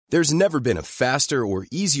There's never been a faster or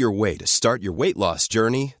easier way to start your weight loss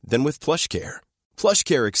journey than with PlushCare.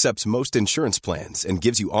 PlushCare accepts most insurance plans and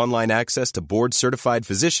gives you online access to board-certified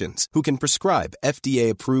physicians who can prescribe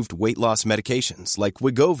FDA-approved weight loss medications like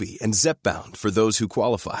Wegovy and Zepbound for those who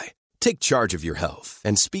qualify. Take charge of your health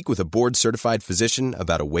and speak with a board-certified physician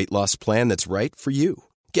about a weight loss plan that's right for you.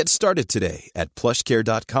 Get started today at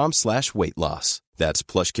plushcare.com/weight loss. That's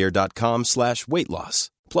plushcare.com/weight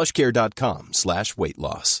loss. plushcare.com/weight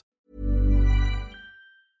loss.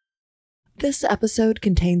 This episode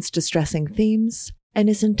contains distressing themes and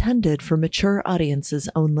is intended for mature audiences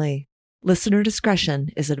only. Listener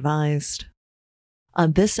discretion is advised.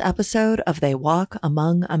 On this episode of They Walk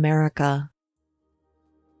Among America.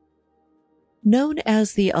 Known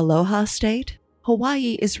as the Aloha State,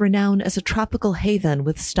 Hawaii is renowned as a tropical haven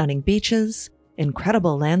with stunning beaches,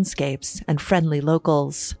 incredible landscapes, and friendly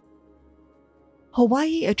locals.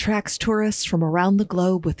 Hawaii attracts tourists from around the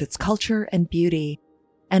globe with its culture and beauty,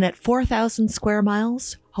 and at 4,000 square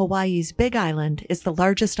miles, Hawaii's Big Island is the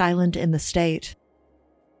largest island in the state.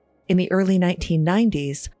 In the early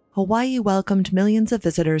 1990s, Hawaii welcomed millions of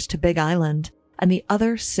visitors to Big Island and the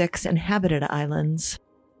other 6 inhabited islands.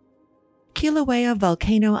 Kilauea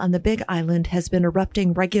volcano on the Big Island has been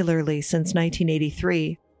erupting regularly since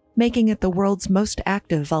 1983, making it the world's most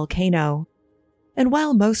active volcano. And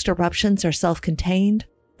while most eruptions are self-contained,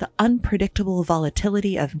 the unpredictable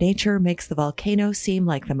volatility of nature makes the volcano seem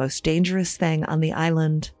like the most dangerous thing on the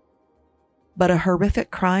island. But a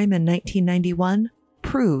horrific crime in 1991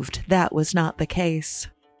 proved that was not the case.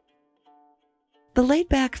 The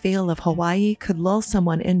laid-back feel of Hawaii could lull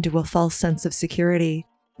someone into a false sense of security,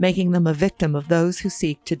 making them a victim of those who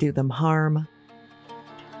seek to do them harm.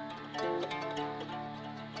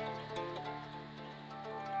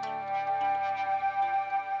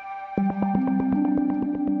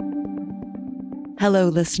 Hello,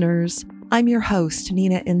 listeners. I'm your host,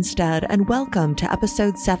 Nina Instead, and welcome to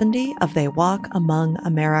episode 70 of They Walk Among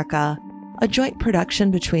America, a joint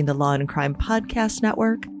production between the Law and Crime Podcast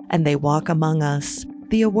Network and They Walk Among Us,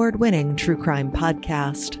 the award-winning true crime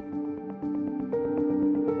podcast.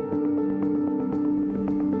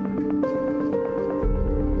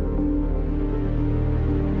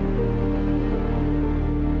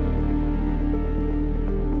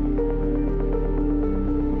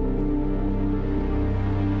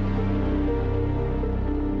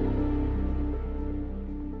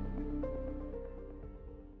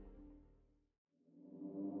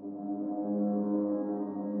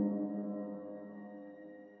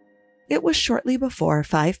 It was shortly before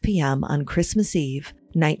 5 p.m. on Christmas Eve,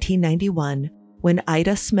 1991, when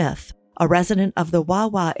Ida Smith, a resident of the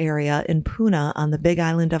Wawa area in Puna on the Big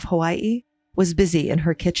Island of Hawaii, was busy in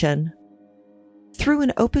her kitchen. Through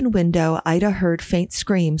an open window, Ida heard faint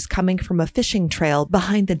screams coming from a fishing trail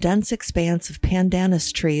behind the dense expanse of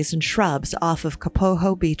pandanus trees and shrubs off of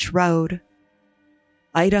Kapoho Beach Road.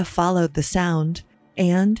 Ida followed the sound,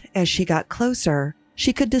 and, as she got closer,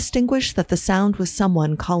 she could distinguish that the sound was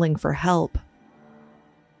someone calling for help.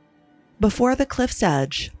 Before the cliff's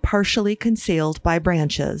edge, partially concealed by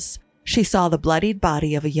branches, she saw the bloodied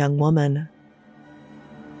body of a young woman.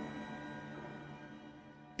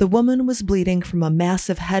 The woman was bleeding from a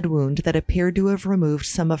massive head wound that appeared to have removed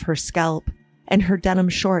some of her scalp, and her denim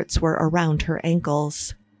shorts were around her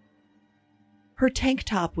ankles. Her tank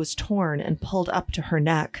top was torn and pulled up to her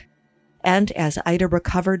neck, and as Ida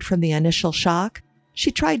recovered from the initial shock, she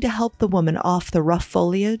tried to help the woman off the rough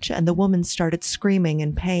foliage, and the woman started screaming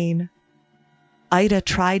in pain. Ida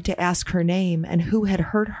tried to ask her name and who had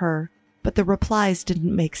hurt her, but the replies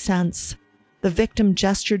didn't make sense. The victim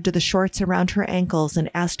gestured to the shorts around her ankles and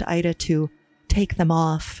asked Ida to take them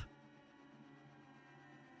off.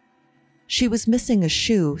 She was missing a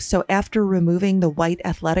shoe, so after removing the white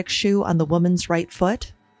athletic shoe on the woman's right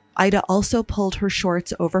foot, Ida also pulled her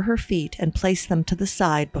shorts over her feet and placed them to the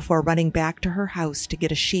side before running back to her house to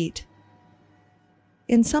get a sheet.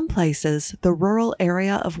 In some places, the rural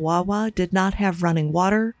area of Wawa did not have running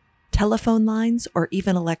water, telephone lines, or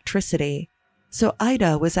even electricity, so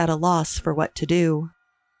Ida was at a loss for what to do.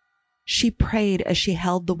 She prayed as she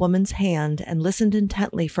held the woman's hand and listened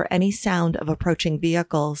intently for any sound of approaching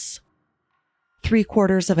vehicles.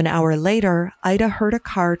 3/4 of an hour later, Ida heard a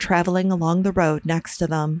car traveling along the road next to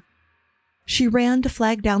them. She ran to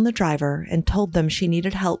flag down the driver and told them she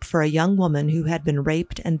needed help for a young woman who had been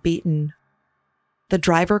raped and beaten. The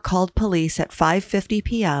driver called police at 5:50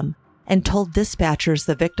 p.m. and told dispatchers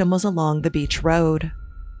the victim was along the beach road.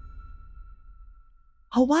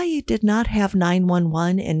 Hawaii did not have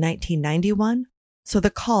 911 in 1991, so the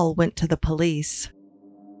call went to the police.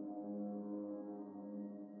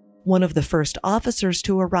 One of the first officers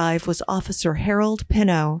to arrive was Officer Harold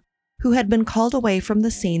Pinot, who had been called away from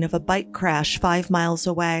the scene of a bike crash 5 miles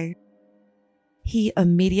away. He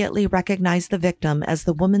immediately recognized the victim as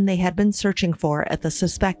the woman they had been searching for at the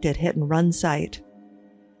suspected hit-and-run site.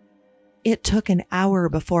 It took an hour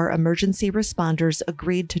before emergency responders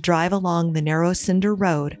agreed to drive along the narrow cinder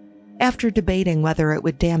road after debating whether it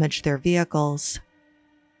would damage their vehicles.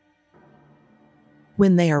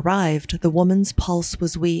 When they arrived, the woman's pulse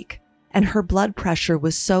was weak, and her blood pressure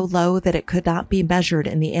was so low that it could not be measured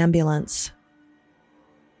in the ambulance.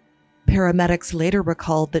 Paramedics later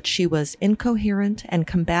recalled that she was incoherent and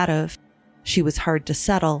combative. She was hard to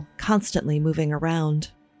settle, constantly moving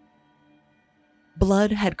around.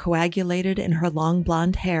 Blood had coagulated in her long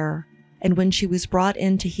blonde hair, and when she was brought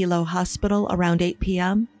into Hilo Hospital around 8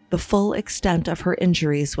 p.m., the full extent of her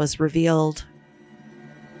injuries was revealed.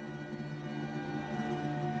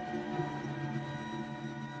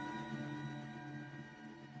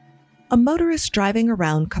 A motorist driving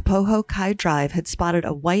around Kapoho Kai Drive had spotted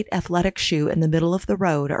a white athletic shoe in the middle of the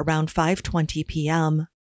road around 5:20 p.m.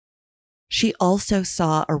 She also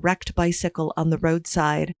saw a wrecked bicycle on the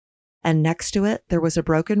roadside, and next to it there was a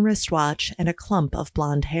broken wristwatch and a clump of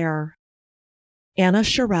blonde hair. Anna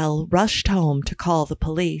Sherrill rushed home to call the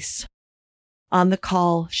police. On the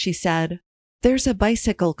call, she said, "There's a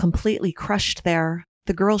bicycle completely crushed there,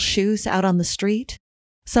 the girl's shoes out on the street,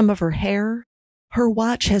 some of her hair. Her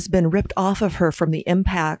watch has been ripped off of her from the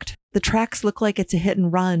impact. The tracks look like it's a hit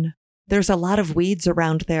and run. There's a lot of weeds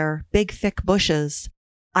around there, big thick bushes.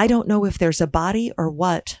 I don't know if there's a body or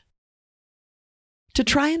what." To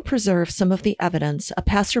try and preserve some of the evidence, a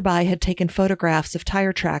passerby had taken photographs of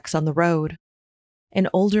tire tracks on the road. An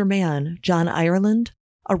older man, John Ireland,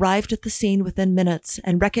 arrived at the scene within minutes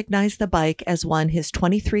and recognized the bike as one his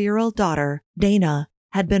 23-year-old daughter, Dana,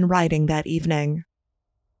 had been riding that evening.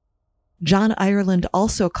 John Ireland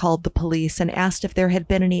also called the police and asked if there had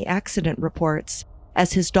been any accident reports,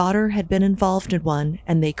 as his daughter had been involved in one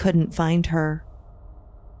and they couldn't find her.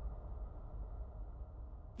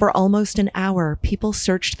 For almost an hour, people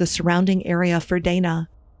searched the surrounding area for Dana,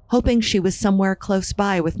 hoping she was somewhere close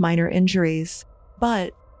by with minor injuries.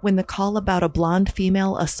 But when the call about a blonde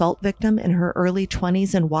female assault victim in her early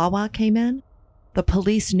 20s in Wawa came in, the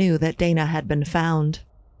police knew that Dana had been found.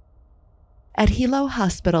 At Hilo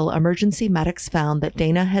Hospital, emergency medics found that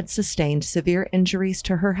Dana had sustained severe injuries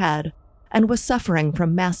to her head and was suffering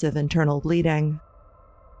from massive internal bleeding.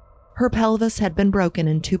 Her pelvis had been broken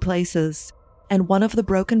in 2 places, and one of the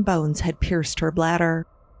broken bones had pierced her bladder.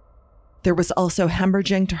 There was also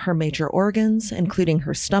hemorrhaging to her major organs, including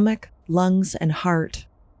her stomach, lungs, and heart.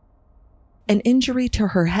 An injury to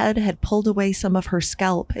her head had pulled away some of her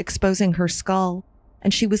scalp, exposing her skull,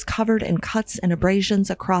 and she was covered in cuts and abrasions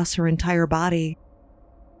across her entire body.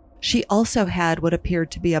 She also had what appeared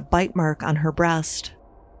to be a bite mark on her breast.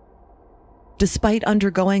 Despite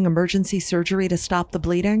undergoing emergency surgery to stop the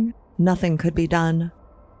bleeding, nothing could be done.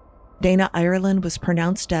 Dana Ireland was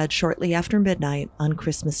pronounced dead shortly after midnight on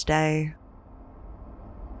Christmas Day.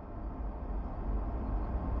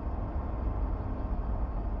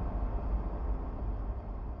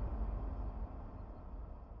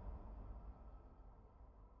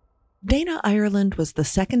 Dana Ireland was the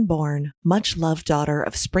second-born, much-loved daughter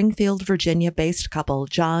of Springfield, Virginia-based couple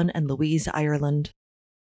John and Louise Ireland.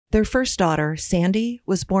 Their first daughter, Sandy,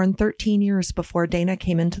 was born 13 years before Dana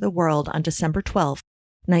came into the world on December 12,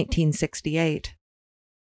 1968.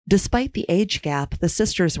 Despite the age gap, the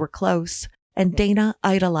sisters were close, and Dana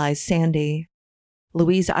idolized Sandy.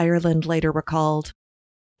 Louise Ireland later recalled,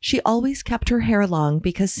 "She always kept her hair long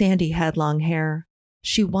because Sandy had long hair.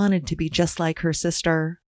 She wanted to be just like her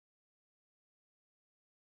sister."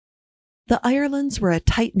 The Irelands were a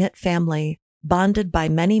tight-knit family, bonded by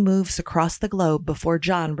many moves across the globe before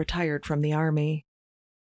John retired from the Army.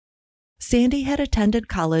 Sandy had attended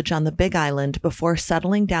college on the Big Island before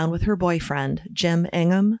settling down with her boyfriend, Jim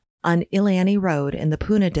Ingham, on Ilani Road in the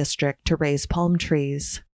Puna district to raise palm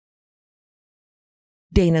trees.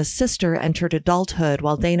 Dana's sister entered adulthood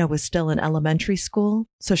while Dana was still in elementary school,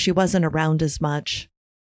 so she wasn't around as much.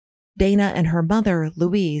 Dana and her mother,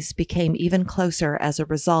 Louise, became even closer as a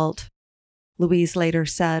result. Louise later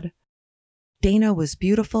said, "Dana was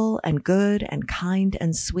beautiful and good and kind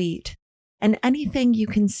and sweet. And anything you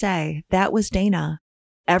can say, that was Dana.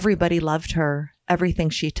 Everybody loved her.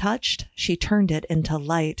 Everything she touched, she turned it into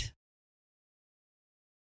light."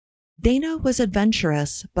 Dana was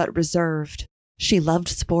adventurous but reserved. She loved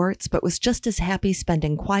sports but was just as happy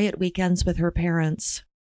spending quiet weekends with her parents.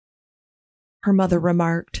 Her mother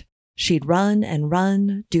remarked, She'd run and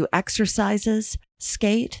run, do exercises,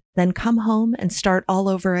 skate, then come home and start all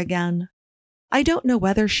over again. I don't know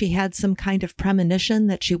whether she had some kind of premonition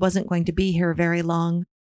that she wasn't going to be here very long,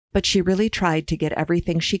 but she really tried to get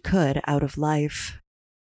everything she could out of life.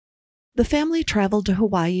 The family traveled to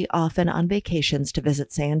Hawaii often on vacations to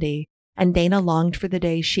visit Sandy, and Dana longed for the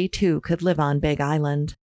day she too could live on Big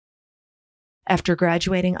Island. After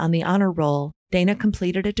graduating on the honor roll, Dana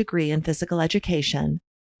completed a degree in physical education,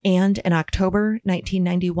 and in October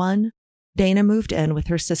 1991, Dana moved in with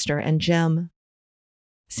her sister and Jim.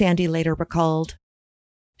 Sandy later recalled,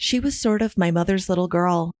 "She was sort of my mother's little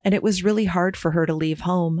girl, and it was really hard for her to leave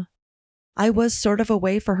home. I was sort of a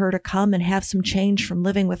way for her to come and have some change from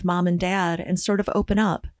living with mom and dad and sort of open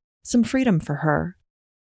up, some freedom for her."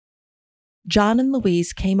 John and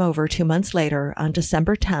Louise came over 2 months later on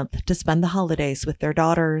December 10th to spend the holidays with their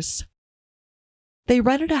daughters. They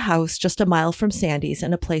rented a house just a mile from Sandy's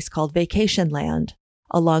in a place called Vacation Land,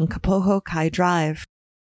 along Kapoho Kai Drive.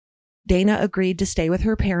 Dana agreed to stay with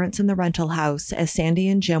her parents in the rental house as Sandy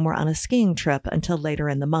and Jim were on a skiing trip until later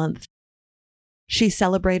in the month. She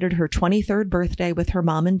celebrated her 23rd birthday with her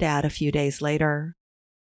mom and dad a few days later.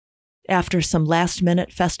 After some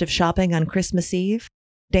last-minute festive shopping on Christmas Eve,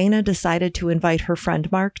 Dana decided to invite her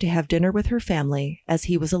friend Mark to have dinner with her family as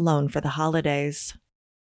he was alone for the holidays.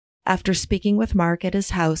 After speaking with Mark at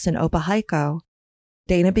his house in Opahiko,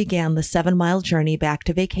 Dana began the 7-mile journey back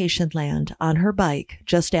to Vacation Land on her bike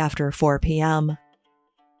just after 4 p.m.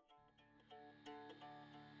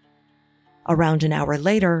 Around an hour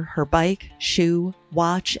later, her bike, shoe,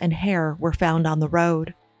 watch, and hair were found on the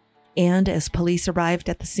road, and as police arrived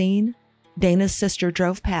at the scene, Dana's sister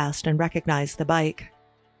drove past and recognized the bike.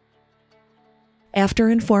 After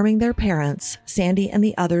informing their parents, Sandy and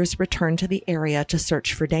the others returned to the area to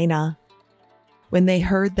search for Dana. When they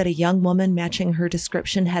heard that a young woman matching her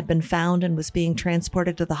description had been found and was being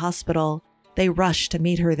transported to the hospital, they rushed to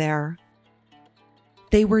meet her there.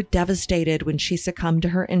 They were devastated when she succumbed to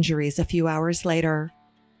her injuries a few hours later,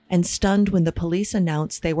 and stunned when the police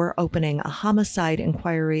announced they were opening a homicide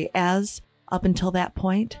inquiry as, up until that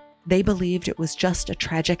point, they believed it was just a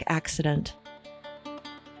tragic accident.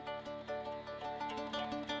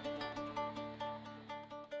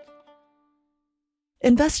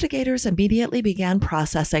 Investigators immediately began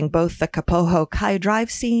processing both the Kapoho Kai Drive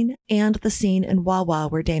scene and the scene in Wawa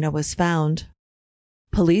where Dana was found.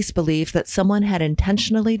 Police believed that someone had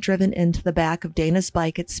intentionally driven into the back of Dana's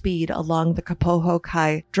bike at speed along the Kapoho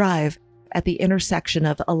Kai Drive at the intersection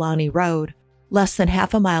of Alani Road, less than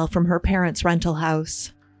half a mile from her parents' rental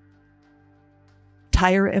house.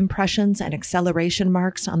 Tire impressions and acceleration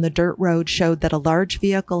marks on the dirt road showed that a large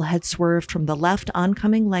vehicle had swerved from the left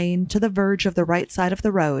oncoming lane to the verge of the right side of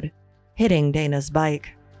the road, hitting Dana's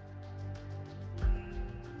bike.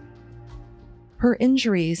 Her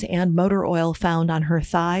injuries and motor oil found on her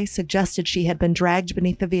thigh suggested she had been dragged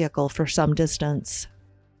beneath the vehicle for some distance.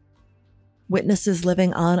 Witnesses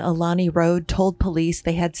living on Alani Road told police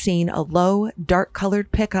they had seen a low,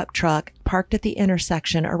 dark-colored pickup truck parked at the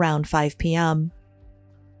intersection around 5 p.m.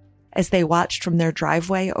 As they watched from their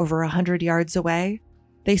driveway over 100 yards away,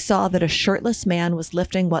 they saw that a shirtless man was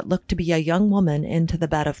lifting what looked to be a young woman into the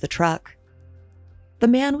bed of the truck. The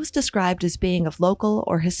man was described as being of local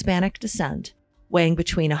or Hispanic descent, weighing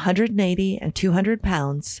between 180 and 200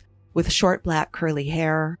 pounds, with short black curly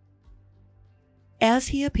hair. As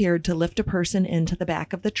he appeared to lift a person into the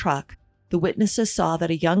back of the truck, the witnesses saw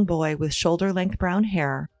that a young boy with shoulder-length brown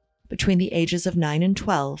hair, between the ages of 9 and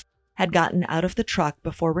 12, had gotten out of the truck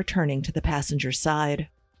before returning to the passenger side.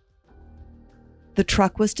 The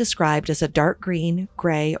truck was described as a dark green,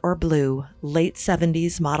 gray, or blue, late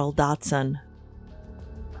 70s model Datsun.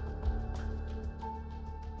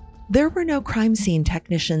 There were no crime scene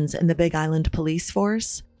technicians in the Big Island police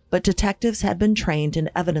force, but detectives had been trained in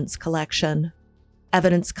evidence collection.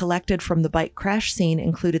 Evidence collected from the bike crash scene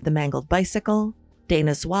included the mangled bicycle,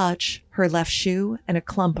 Dana's watch, her left shoe, and a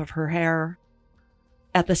clump of her hair.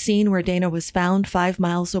 At the scene where Dana was found 5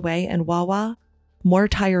 miles away in Wawa, more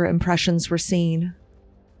tire impressions were seen.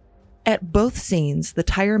 At both scenes, the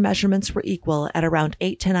tire measurements were equal at around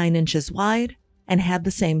 8 to 9 inches wide and had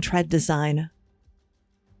the same tread design.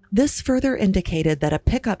 This further indicated that a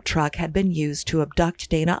pickup truck had been used to abduct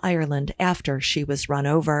Dana Ireland after she was run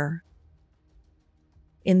over.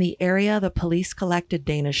 In the area, the police collected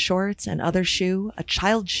Dana's shorts and other shoe, a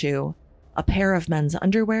child's shoe, a pair of men's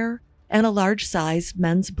underwear, and a large-size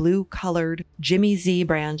men's blue-colored Jimmy Z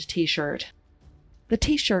brand t-shirt. The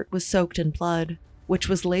t-shirt was soaked in blood, which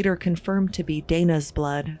was later confirmed to be Dana's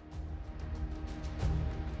blood.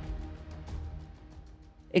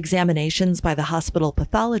 Examinations by the hospital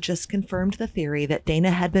pathologist confirmed the theory that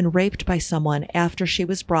Dana had been raped by someone after she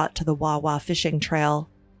was brought to the Wawa fishing trail.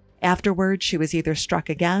 Afterward, she was either struck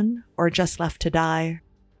again or just left to die.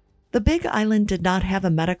 The Big Island did not have a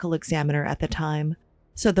medical examiner at the time,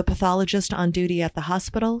 so the pathologist on duty at the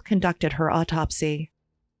hospital conducted her autopsy.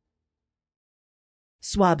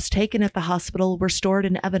 Swabs taken at the hospital were stored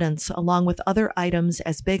in evidence along with other items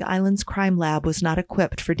as Big Island's crime lab was not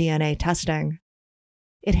equipped for DNA testing.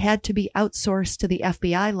 It had to be outsourced to the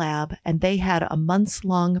FBI lab, and they had a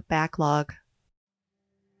months-long backlog.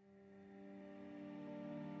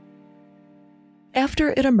 After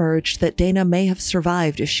it emerged that Dana may have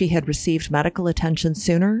survived if she had received medical attention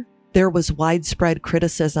sooner, there was widespread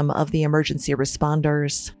criticism of the emergency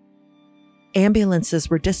responders. Ambulances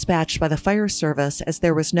were dispatched by the fire service as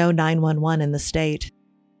there was no 911 in the state.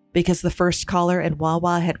 Because the first caller in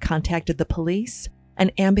Wawa had contacted the police,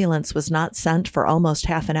 an ambulance was not sent for almost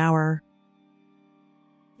half an hour.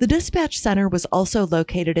 The dispatch center was also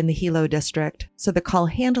located in the Hilo district, so the call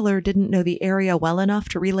handler didn't know the area well enough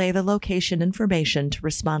to relay the location information to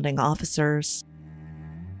responding officers.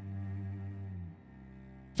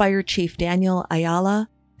 Fire Chief Daniel Ayala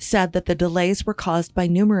said that the delays were caused by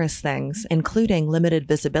numerous things, including limited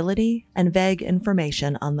visibility and vague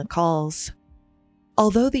information on the calls.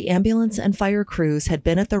 Although the ambulance and fire crews had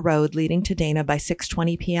been at the road leading to Dana by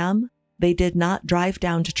 6:20 p.m., they did not drive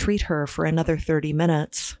down to treat her for another 30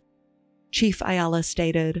 minutes. Chief Ayala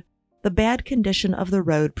stated, "The bad condition of the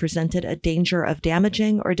road presented a danger of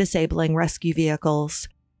damaging or disabling rescue vehicles,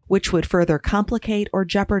 which would further complicate or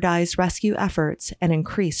jeopardize rescue efforts and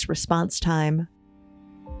increase response time."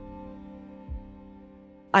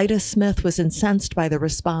 Ida Smith was incensed by the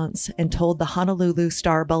response and told the Honolulu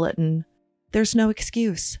Star-Bulletin, "There's no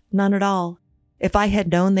excuse, none at all. If I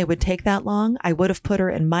had known they would take that long, I would have put her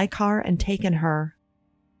in my car and taken her."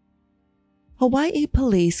 Hawaii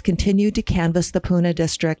police continued to canvass the Puna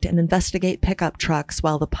district and investigate pickup trucks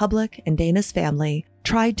while the public and Dana's family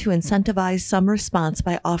tried to incentivize some response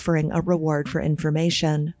by offering a reward for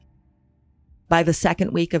information. By the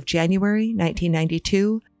second week of January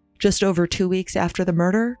 1992, just over 2 weeks after the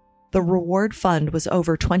murder, the reward fund was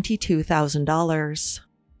over $22,000.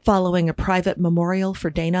 Following a private memorial for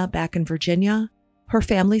Dana back in Virginia, her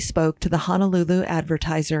family spoke to the Honolulu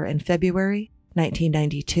Advertiser in February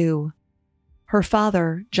 1992. Her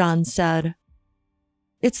father, John, said,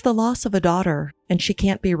 "It's the loss of a daughter, and she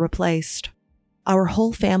can't be replaced. Our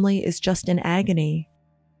whole family is just in agony.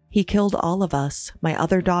 He killed all of us, my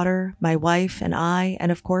other daughter, my wife, and I,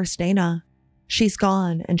 and of course Dana. She's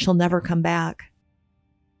gone, and she'll never come back.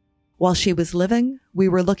 While she was living, we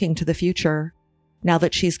were looking to the future. Now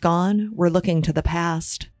that she's gone, we're looking to the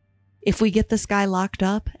past. If we get this guy locked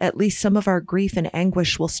up, at least some of our grief and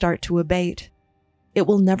anguish will start to abate. It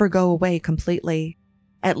will never go away completely.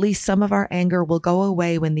 At least some of our anger will go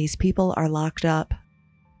away when these people are locked up.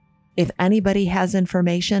 If anybody has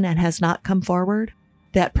information and has not come forward,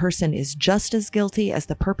 that person is just as guilty as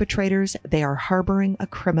the perpetrators. They are harboring a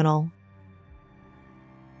criminal."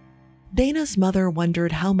 Dana's mother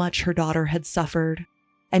wondered how much her daughter had suffered,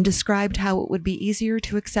 and described how it would be easier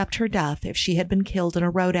to accept her death if she had been killed in a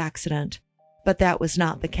road accident, but that was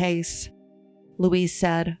not the case. Louise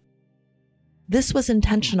said, "This was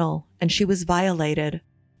intentional, and she was violated.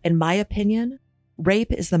 In my opinion,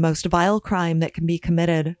 rape is the most vile crime that can be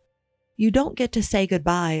committed. You don't get to say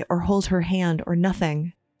goodbye or hold her hand or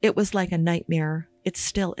nothing. It was like a nightmare. It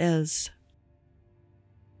still is."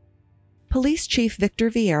 Police Chief Victor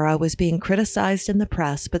Vieira was being criticized in the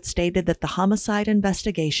press but stated that the homicide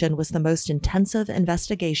investigation was the most intensive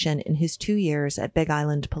investigation in his 2 years at Big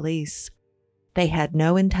Island Police. They had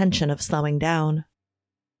no intention of slowing down.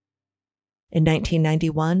 In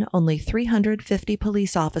 1991, only 350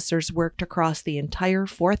 police officers worked across the entire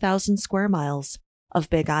 4,000 square miles of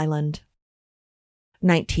Big Island.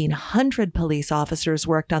 1,900 police officers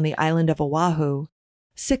worked on the island of Oahu,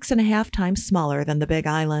 6.5 times smaller than the Big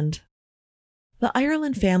Island. The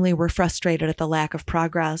Ireland family were frustrated at the lack of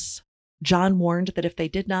progress. John warned that if they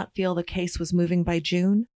did not feel the case was moving by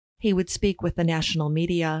June, he would speak with the national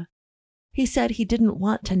media. He said he didn't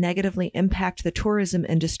want to negatively impact the tourism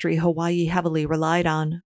industry Hawaii heavily relied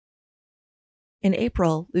on. In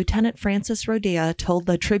April, Lieutenant Francis Rodea told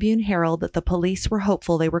the Tribune-Herald that the police were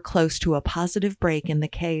hopeful they were close to a positive break in the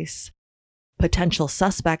case. Potential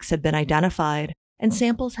suspects had been identified, and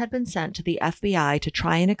samples had been sent to the FBI to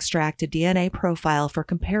try and extract a DNA profile for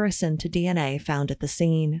comparison to DNA found at the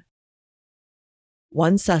scene.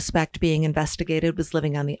 One suspect being investigated was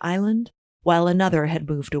living on the island, while another had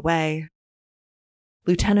moved away.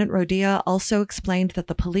 Lieutenant Rodia also explained that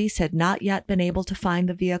the police had not yet been able to find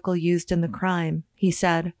the vehicle used in the crime. He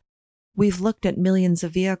said, "We've looked at millions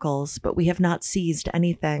of vehicles, but we have not seized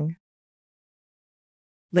anything."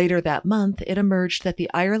 Later that month, it emerged that the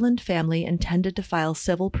Ireland family intended to file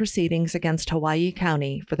civil proceedings against Hawaii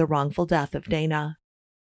County for the wrongful death of Dana.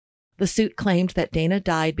 The suit claimed that Dana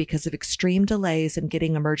died because of extreme delays in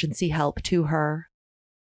getting emergency help to her.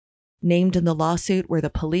 Named in the lawsuit were the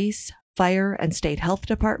police, fire, and state health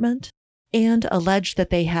department, and alleged that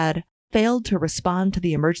they had failed to respond to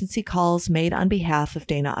the emergency calls made on behalf of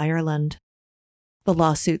Dana Ireland. The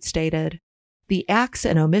lawsuit stated, "The acts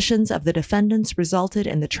and omissions of the defendants resulted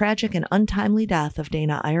in the tragic and untimely death of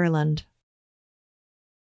Dana Ireland."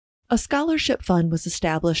 A scholarship fund was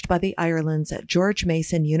established by the Irelands at George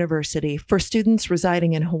Mason University for students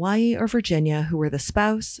residing in Hawaii or Virginia who were the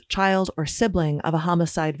spouse, child, or sibling of a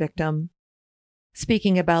homicide victim.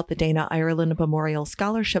 Speaking about the Dana Ireland Memorial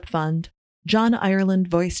Scholarship Fund, John Ireland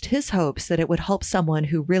voiced his hopes that it would help someone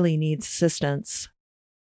who really needs assistance.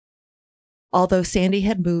 Although Sandy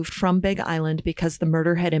had moved from Big Island because the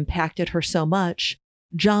murder had impacted her so much,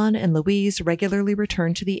 John and Louise regularly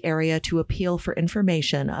returned to the area to appeal for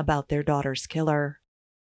information about their daughter's killer.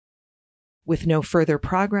 With no further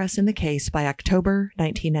progress in the case by October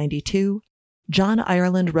 1992, John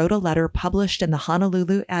Ireland wrote a letter published in the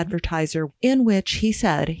Honolulu Advertiser in which he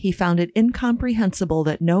said he found it incomprehensible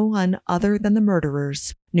that no one other than the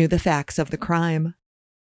murderers knew the facts of the crime.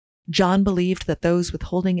 John believed that those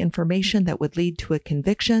withholding information that would lead to a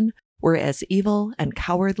conviction were as evil and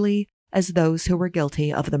cowardly as those who were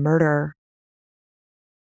guilty of the murder.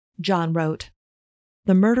 John wrote,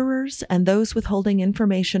 "The murderers and those withholding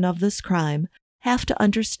information of this crime have to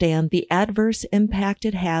understand the adverse impact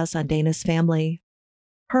it has on Dana's family.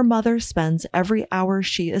 Her mother spends every hour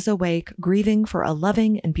she is awake grieving for a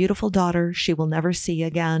loving and beautiful daughter she will never see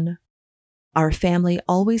again. Our family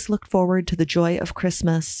always looked forward to the joy of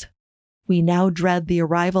Christmas. We now dread the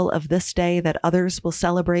arrival of this day that others will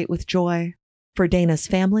celebrate with joy. For Dana's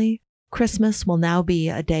family, Christmas will now be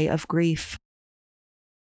a day of grief."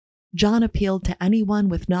 John appealed to anyone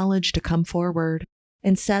with knowledge to come forward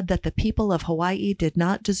and said that the people of Hawaii did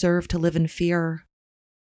not deserve to live in fear.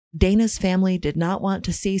 Dana's family did not want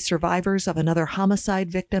to see survivors of another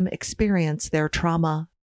homicide victim experience their trauma.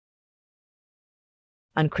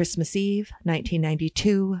 On Christmas Eve,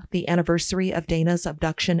 1992, the anniversary of Dana's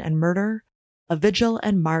abduction and murder, a vigil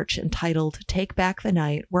and march entitled "Take Back the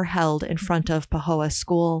Night" were held in front of Pahoa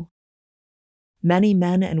School. Many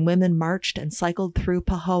men and women marched and cycled through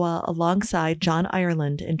Pahoa alongside John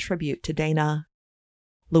Ireland in tribute to Dana.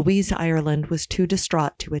 Louise Ireland was too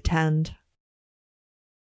distraught to attend.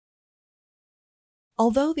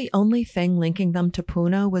 Although the only thing linking them to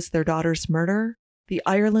Puna was their daughter's murder, the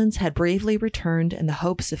Irelands had bravely returned in the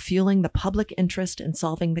hopes of fueling the public interest in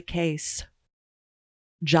solving the case.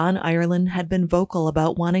 John Ireland had been vocal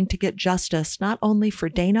about wanting to get justice not only for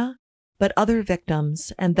Dana, but other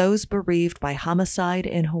victims and those bereaved by homicide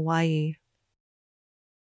in Hawaii.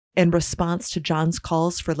 In response to John's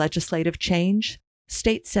calls for legislative change,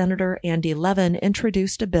 State Senator Andy Levin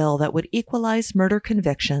introduced a bill that would equalize murder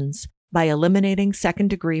convictions by eliminating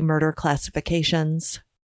second-degree murder classifications.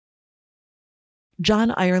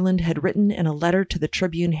 John Ireland had written in a letter to the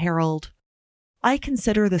Tribune-Herald, "I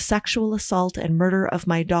consider the sexual assault and murder of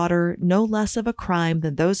my daughter no less of a crime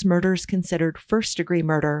than those murders considered first-degree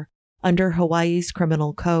murder under Hawaii's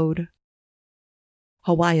criminal code."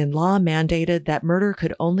 Hawaiian law mandated that murder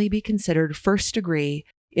could only be considered first-degree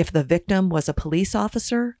if the victim was a police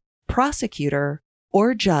officer, prosecutor,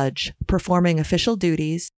 or judge performing official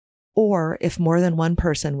duties, or if more than one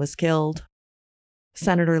person was killed.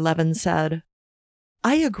 Senator Levin said,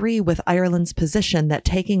 "I agree with Ireland's position that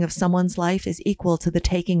taking of someone's life is equal to the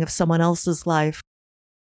taking of someone else's life.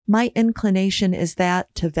 My inclination is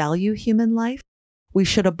that, to value human life, we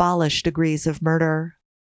should abolish degrees of murder."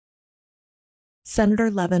 Senator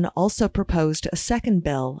Levin also proposed a second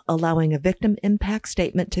bill allowing a victim impact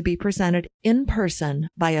statement to be presented in person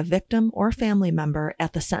by a victim or family member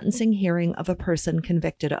at the sentencing hearing of a person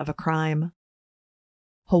convicted of a crime.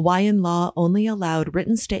 Hawaiian law only allowed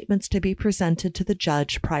written statements to be presented to the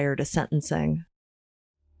judge prior to sentencing.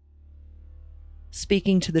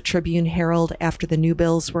 Speaking to the Tribune-Herald after the new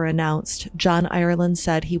bills were announced, John Ireland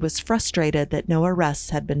said he was frustrated that no arrests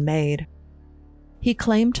had been made. He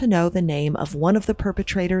claimed to know the name of one of the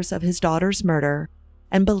perpetrators of his daughter's murder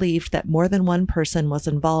and believed that more than one person was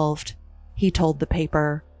involved. He told the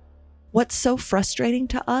paper, "What's so frustrating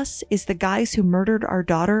to us is the guys who murdered our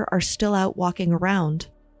daughter are still out walking around.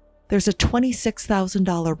 There's a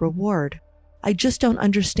 $26,000 reward. I just don't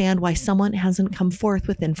understand why someone hasn't come forth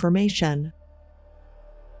with information.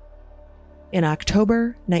 In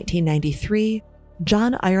October 1993,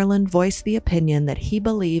 John Ireland voiced the opinion that he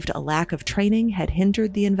believed a lack of training had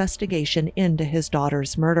hindered the investigation into his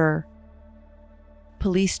daughter's murder.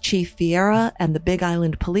 Police Chief Vieira and the Big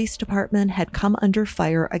Island Police Department had come under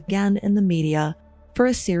fire again in the media for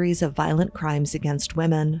a series of violent crimes against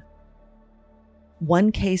women.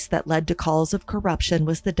 One case that led to calls of corruption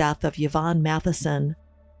was the death of Yvonne Matheson,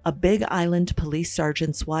 a Big Island police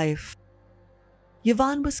sergeant's wife.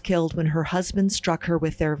 Yvonne was killed when her husband struck her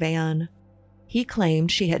with their van. He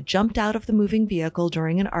claimed she had jumped out of the moving vehicle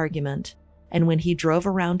during an argument, and when he drove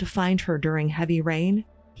around to find her during heavy rain,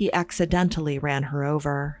 he accidentally ran her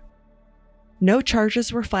over. No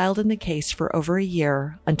charges were filed in the case for over a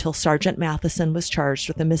year until Sergeant Matheson was charged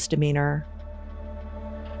with a misdemeanor.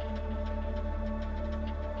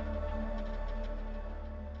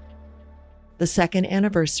 The second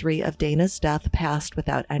anniversary of Dana's death passed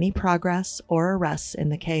without any progress or arrests in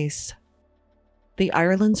the case. The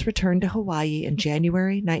Irelands returned to Hawaii in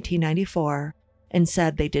January 1994 and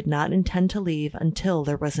said they did not intend to leave until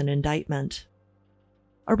there was an indictment.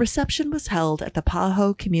 A reception was held at the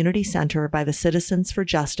Paho Community Center by the Citizens for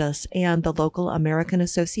Justice and the local American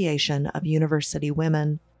Association of University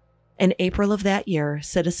Women. In April of that year,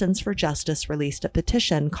 Citizens for Justice released a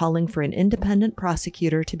petition calling for an independent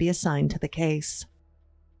prosecutor to be assigned to the case.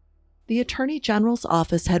 The Attorney General's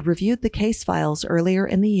office had reviewed the case files earlier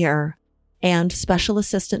in the year, and Special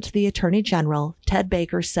Assistant to the Attorney General, Ted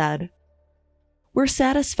Baker, said, "We're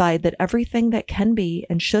satisfied that everything that can be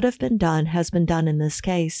and should have been done has been done in this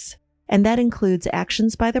case, and that includes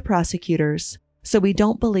actions by the prosecutors, so we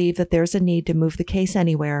don't believe that there's a need to move the case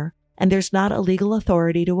anywhere, and there's not a legal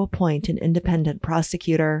authority to appoint an independent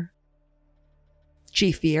prosecutor."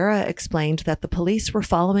 Chief Vieira explained that the police were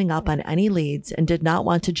following up on any leads and did not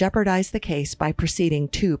want to jeopardize the case by proceeding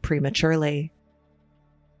too prematurely.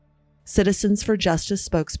 Citizens for Justice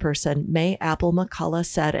spokesperson May Apple McCullough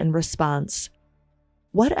said in response,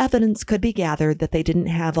 "What evidence could be gathered that they didn't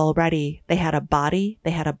have already? They had a body,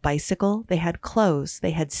 they had a bicycle, they had clothes,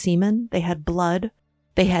 they had semen, they had blood,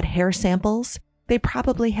 they had hair samples, they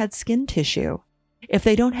probably had skin tissue. If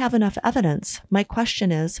they don't have enough evidence, my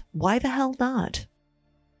question is, why the hell not?"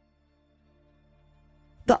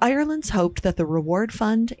 The Irelands hoped that the reward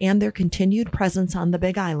fund and their continued presence on the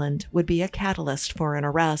Big Island would be a catalyst for an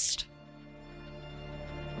arrest.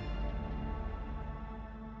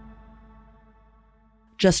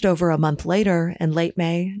 Just over a month later, in late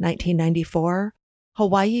May 1994,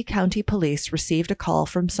 Hawaii County Police received a call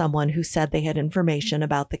from someone who said they had information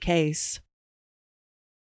about the case.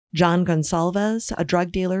 John Gonsalves, a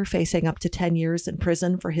drug dealer facing up to 10 years in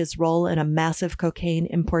prison for his role in a massive cocaine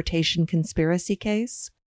importation conspiracy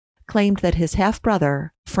case, claimed that his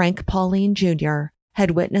half-brother, Frank Pauline Jr.,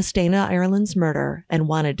 had witnessed Dana Ireland's murder and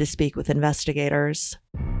wanted to speak with investigators.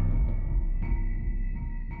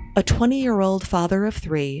 A 20-year-old father of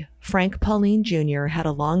three, Frank Pauline Jr. had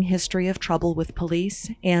a long history of trouble with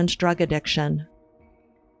police and drug addiction.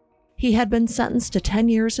 He had been sentenced to 10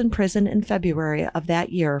 years in prison in February of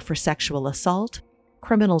that year for sexual assault,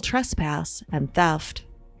 criminal trespass, and theft.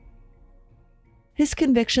 His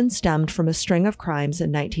conviction stemmed from a string of crimes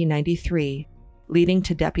in 1993, leading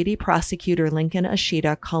to Deputy Prosecutor Lincoln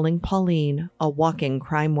Ashita calling Pauline a walking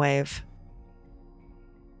crime wave.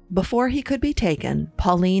 Before he could be taken,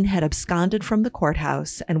 Pauline had absconded from the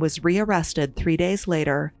courthouse and was rearrested 3 days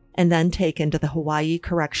later and then taken to the Hawaii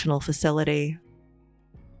Correctional Facility.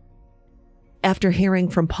 After hearing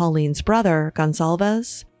from Pauline's brother,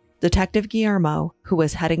 Gonsalves, Detective Guillermo, who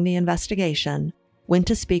was heading the investigation, went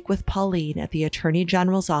to speak with Pauline at the Attorney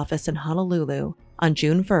General's office in Honolulu on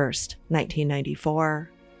June 1st,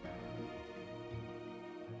 1994.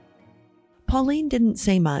 Pauline didn't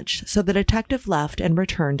say much, so the detective left and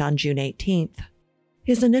returned on June 18th.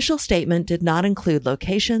 His initial statement did not include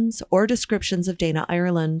locations or descriptions of Dana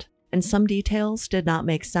Ireland, and some details did not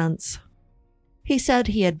make sense. He said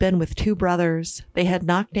he had been with two brothers. They had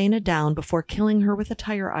knocked Dana down before killing her with a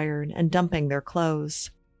tire iron and dumping their clothes.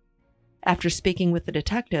 After speaking with the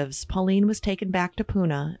detectives, Pauline was taken back to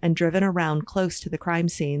Puna and driven around close to the crime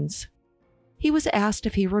scenes. He was asked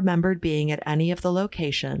if he remembered being at any of the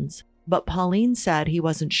locations, but Pauline said he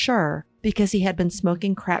wasn't sure because he had been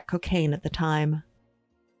smoking crack cocaine at the time.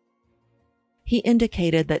 He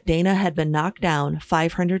indicated that Dana had been knocked down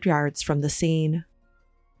 500 yards from the scene.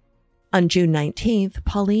 On June 19th,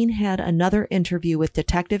 Pauline had another interview with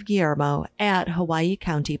Detective Guillermo at Hawaii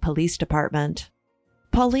County Police Department.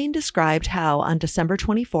 Pauline described how, on December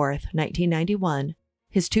 24th, 1991,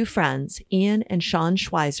 his two friends, Ian and Sean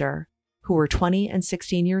Schweizer, who who were 20 and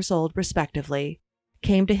 16 years old respectively,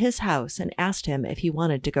 came to his house and asked him if he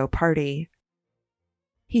wanted to go party.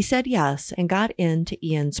 He said yes and got into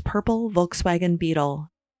Ian's purple Volkswagen Beetle.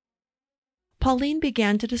 Pauline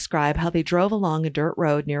began to describe how they drove along a dirt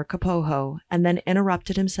road near Kapoho and then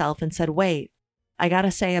interrupted himself and said, "Wait, I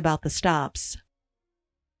gotta say about the stops."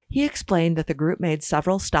 He explained that the group made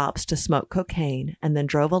several stops to smoke cocaine and then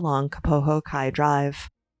drove along Kapoho Kai Drive.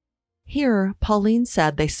 Here, Pauline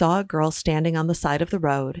said they saw a girl standing on the side of the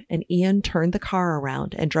road, and Ian turned the car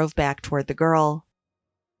around and drove back toward the girl.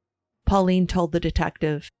 Pauline told the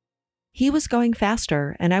detective, "He was going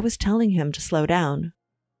faster, and I was telling him to slow down.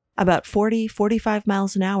 About 45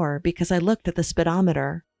 miles an hour because I looked at the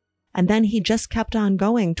speedometer. And then he just kept on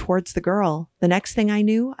going towards the girl. The next thing I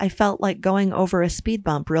knew, I felt like going over a speed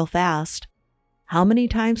bump real fast. How many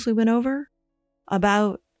times we went over?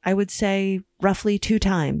 About, I would say, roughly 2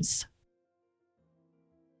 times.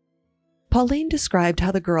 Pauline described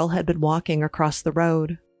how the girl had been walking across the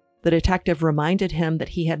road. The detective reminded him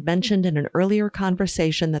that he had mentioned in an earlier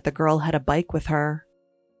conversation that the girl had a bike with her.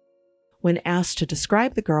 When asked to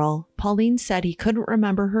describe the girl, Pauline said he couldn't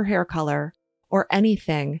remember her hair color or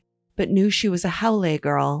anything, but knew she was a Haole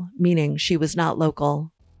girl, meaning she was not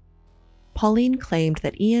local. Pauline claimed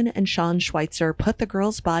that Ian and Sean Schweitzer put the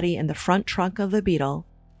girl's body in the front trunk of the Beetle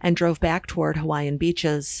and drove back toward Hawaiian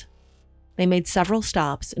beaches. They made several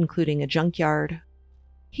stops, including a junkyard.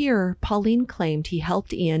 Here, Pauline claimed he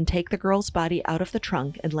helped Ian take the girl's body out of the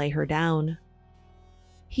trunk and lay her down.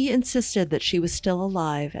 He insisted that she was still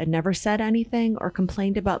alive and never said anything or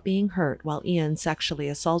complained about being hurt while Ian sexually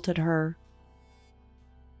assaulted her.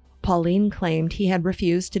 Pauline claimed he had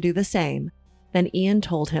refused to do the same. Then Ian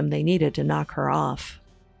told him they needed to knock her off.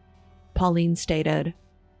 Pauline stated,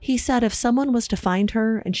 "He said if someone was to find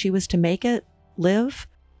her and she was to make it, live,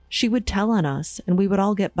 she would tell on us and we would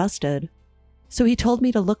all get busted. So he told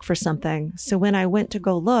me to look for something, so when I went to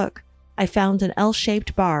go look, I found an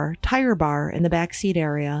L-shaped tire bar in the back seat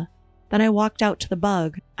area. Then I walked out to the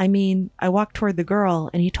bug. I walked toward the girl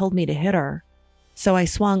and he told me to hit her. So I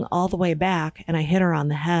swung all the way back and I hit her on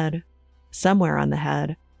the head. Somewhere on the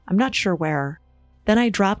head. I'm not sure where. Then I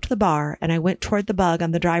dropped the bar and I went toward the bug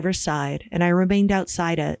on the driver's side and I remained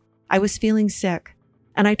outside it. I was feeling sick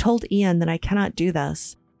and I told Ian that I cannot do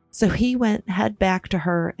this. So he went head back to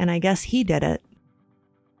her and I guess he did it."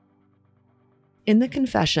 In the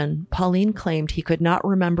confession, Pauline claimed he could not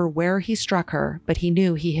remember where he struck her, but he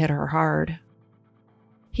knew he hit her hard.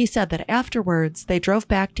 He said that afterwards, they drove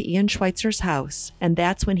back to Ian Schweitzer's house, and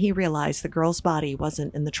that's when he realized the girl's body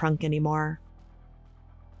wasn't in the trunk anymore.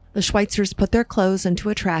 The Schweitzers put their clothes into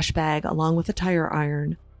a trash bag along with a tire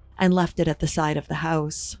iron and left it at the side of the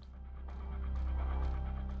house.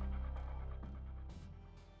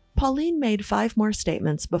 Pauline made 5 more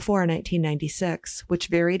statements before 1996, which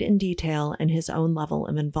varied in detail and his own level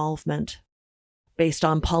of involvement. Based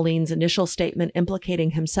on Pauline's initial statement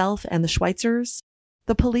implicating himself and the Schweitzers,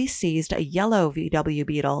 the police seized a yellow VW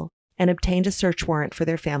Beetle and obtained a search warrant for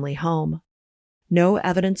their family home. No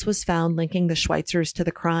evidence was found linking the Schweitzers to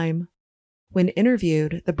the crime. When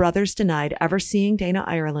interviewed, the brothers denied ever seeing Dana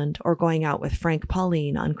Ireland or going out with Frank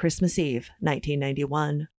Pauline on Christmas Eve,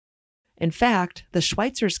 1991. In fact, the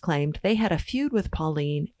Schweitzers claimed they had a feud with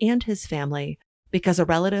Pauline and his family because a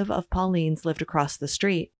relative of Pauline's lived across the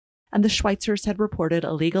street, and the Schweitzers had reported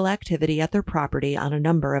illegal activity at their property on a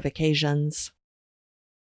number of occasions.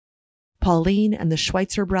 Pauline and the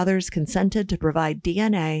Schweitzer brothers consented to provide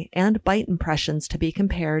DNA and bite impressions to be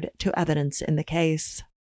compared to evidence in the case.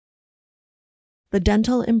 The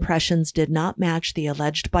dental impressions did not match the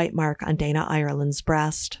alleged bite mark on Dana Ireland's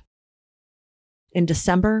breast. In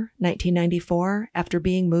December 1994, after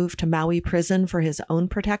being moved to Maui prison for his own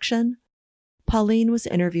protection, Pauline was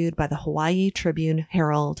interviewed by the Hawaii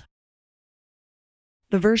Tribune-Herald.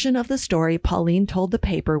 The version of the story Pauline told the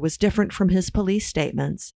paper was different from his police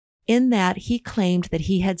statements, in that he claimed that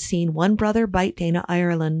he had seen one brother bite Dana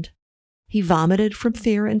Ireland. He vomited from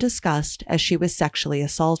fear and disgust as she was sexually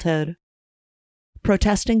assaulted.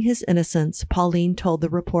 Protesting his innocence, Pauline told the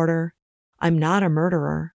reporter, "I'm not a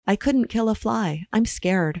murderer. I couldn't kill a fly. I'm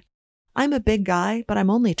scared. I'm a big guy, but I'm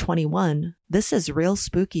only 21. This is real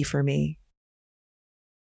spooky for me."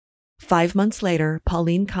 5 months later,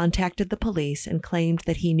 Pauline contacted the police and claimed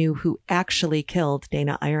that he knew who actually killed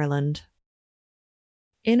Dana Ireland.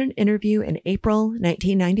 In an interview in April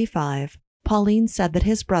 1995, Pauline said that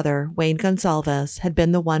his brother, Wayne Gonzalez, had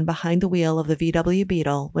been the one behind the wheel of the VW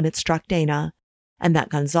Beetle when it struck Dana, and that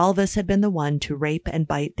Gonzalez had been the one to rape and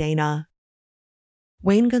bite Dana.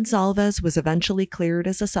 Wayne Gonzalez was eventually cleared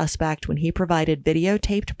as a suspect when he provided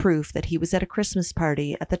videotaped proof that he was at a Christmas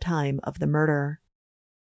party at the time of the murder.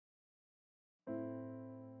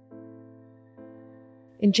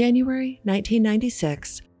 In January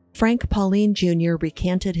 1996, Frank Pauline Jr.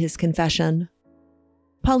 recanted his confession.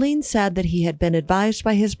 Pauline said that he had been advised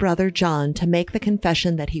by his brother John to make the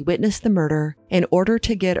confession that he witnessed the murder in order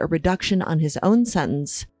to get a reduction on his own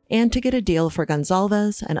sentence and to get a deal for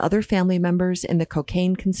Gonzalez and other family members in the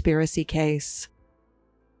cocaine conspiracy case.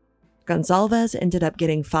 Gonzalez ended up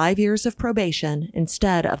getting 5 years of probation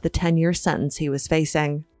instead of the 10-year sentence he was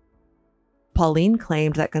facing. Pauline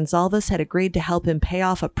claimed that Gonzalez had agreed to help him pay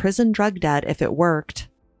off a prison drug debt if it worked.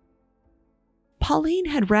 Pauline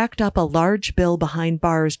had racked up a large bill behind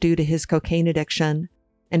bars due to his cocaine addiction,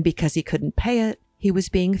 and because he couldn't pay it, he was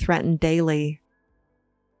being threatened daily.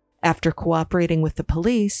 After cooperating with the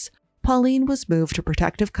police, Pauline was moved to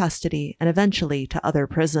protective custody and eventually to other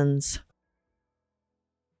prisons.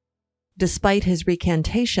 Despite his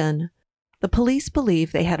recantation, the police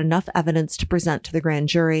believed they had enough evidence to present to the grand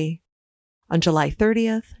jury. On July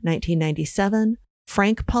 30th, 1997,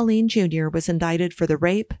 Frank Pauline Jr. was indicted for the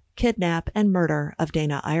rape, kidnap, and murder of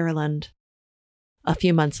Dana Ireland. A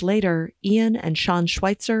few months later, Ian and Sean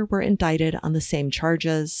Schweitzer were indicted on the same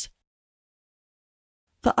charges.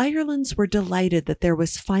 The Irelands were delighted that there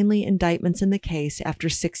was finally indictments in the case after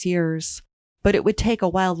 6 years, but it would take a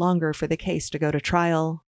while longer for the case to go to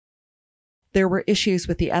trial. There were issues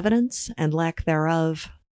with the evidence and lack thereof.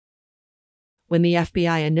 When the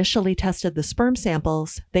FBI initially tested the sperm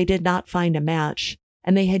samples, they did not find a match,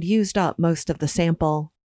 and they had used up most of the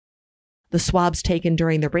sample. The swabs taken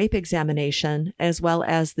during the rape examination, as well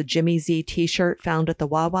as the Jimmy Z t-shirt found at the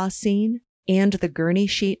Wawa scene, and the gurney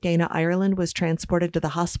sheet Dana Ireland was transported to the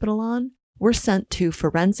hospital on, were sent to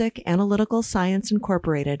Forensic Analytical Science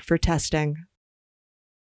Incorporated for testing.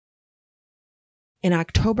 In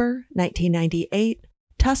October 1998,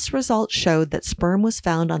 test results showed that sperm was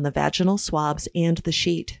found on the vaginal swabs and the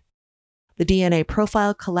sheet. The DNA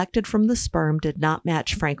profile collected from the sperm did not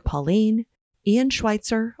match Frank Pauline, Ian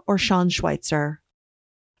Schweitzer, or Sean Schweitzer.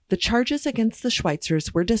 The charges against the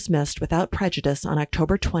Schweitzers were dismissed without prejudice on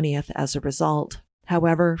October 20th as a result.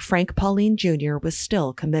 However, Frank Pauline Jr. was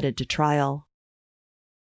still committed to trial.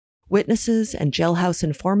 Witnesses and jailhouse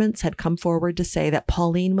informants had come forward to say that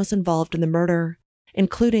Pauline was involved in the murder,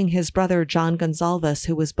 including his brother John Gonzalez,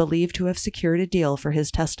 who was believed to have secured a deal for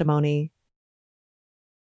his testimony.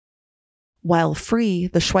 While free,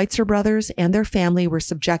 the Schweitzer brothers and their family were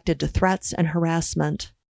subjected to threats and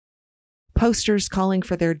harassment. Posters calling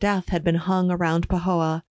for their death had been hung around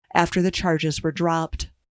Pahoa after the charges were dropped.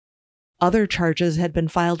 Other charges had been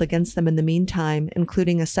filed against them in the meantime,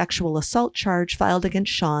 including a sexual assault charge filed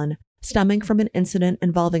against Sean, stemming from an incident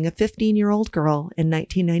involving a 15-year-old girl in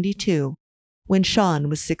 1992, when Sean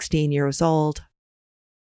was 16 years old.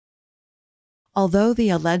 Although the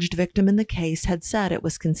alleged victim in the case had said it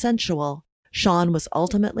was consensual, Sean was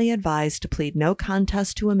ultimately advised to plead no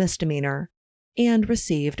contest to a misdemeanor and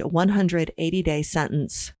received a 180-day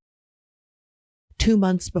sentence. 2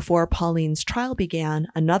 months before Pauline's trial began,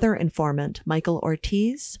 another informant, Michael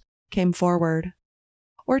Ortiz, came forward.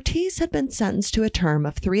 Ortiz had been sentenced to a term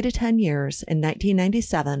of 3 to 10 years in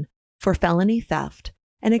 1997 for felony theft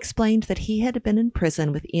and explained that he had been in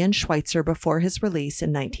prison with Ian Schweitzer before his release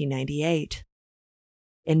in 1998.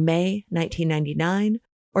 In May 1999,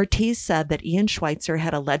 Ortiz said that Ian Schweitzer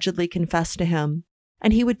had allegedly confessed to him,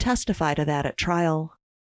 and he would testify to that at trial.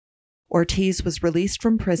 Ortiz was released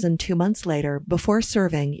from prison 2 months later before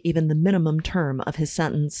serving even the minimum term of his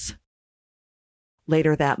sentence.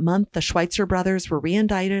 Later that month, the Schweitzer brothers were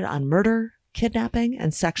reindicted on murder, kidnapping,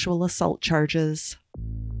 and sexual assault charges.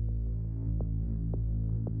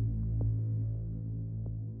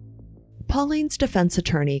 Pauline's defense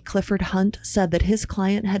attorney, Clifford Hunt, said that his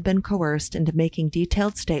client had been coerced into making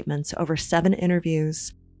detailed statements over 7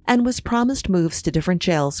 interviews and was promised moves to different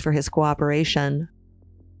jails for his cooperation.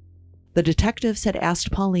 The detectives had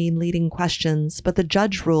asked Pauline leading questions, but the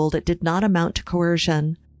judge ruled it did not amount to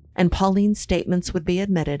coercion, and Pauline's statements would be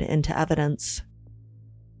admitted into evidence.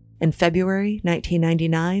 In February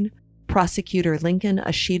 1999, prosecutor Lincoln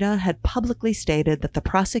Ashita had publicly stated that the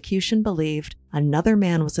prosecution believed another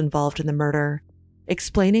man was involved in the murder,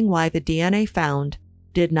 explaining why the DNA found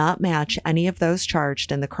did not match any of those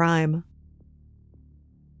charged in the crime.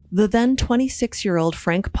 The then 26-year-old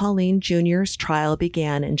Frank Pauline Jr.'s trial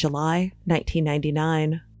began in July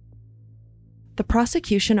 1999. The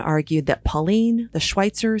prosecution argued that Pauline, the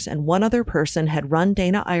Schweitzers, and one other person had run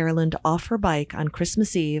Dana Ireland off her bike on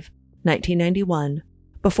Christmas Eve, 1991,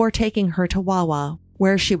 before taking her to Wawa,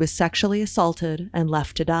 where she was sexually assaulted and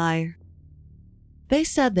left to die. They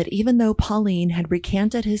said that even though Pauline had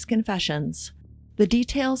recanted his confessions, the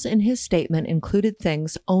details in his statement included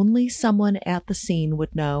things only someone at the scene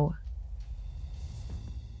would know.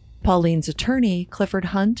 Pauline's attorney, Clifford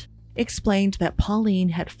Hunt, explained that Pauline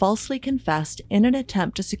had falsely confessed in an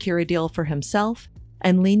attempt to secure a deal for himself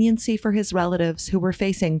and leniency for his relatives who were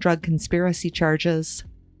facing drug conspiracy charges.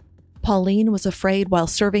 Pauline was afraid while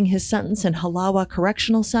serving his sentence in Halawa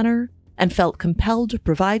Correctional Center and felt compelled to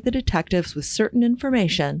provide the detectives with certain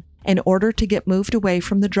information in order to get moved away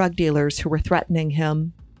from the drug dealers who were threatening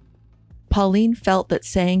him. Pauline felt that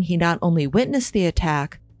saying he not only witnessed the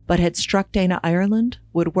attack, but had struck Dana Ireland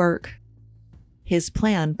would work. His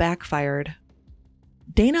plan backfired.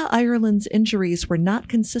 Dana Ireland's injuries were not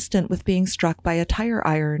consistent with being struck by a tire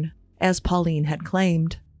iron, as Pauline had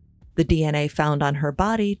claimed. The DNA found on her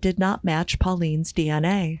body did not match Pauline's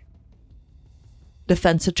DNA.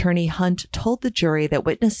 Defense attorney Hunt told the jury that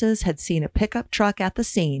witnesses had seen a pickup truck at the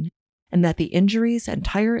scene and that the injuries and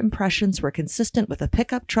tire impressions were consistent with a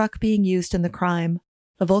pickup truck being used in the crime.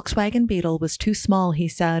 The Volkswagen Beetle was too small, he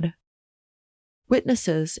said.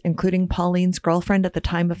 Witnesses, including Pauline's girlfriend at the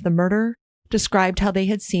time of the murder, described how they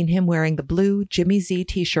had seen him wearing the blue Jimmy Z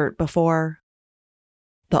t-shirt before.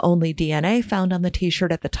 The only DNA found on the t-shirt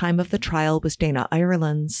at the time of the trial was Dana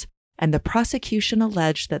Ireland's, and the prosecution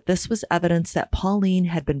alleged that this was evidence that Pauline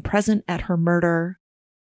had been present at her murder.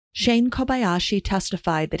 Shane Kobayashi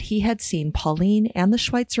testified that he had seen Pauline and the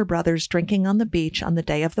Schweitzer brothers drinking on the beach on the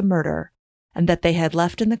day of the murder, and that they had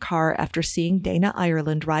left in the car after seeing Dana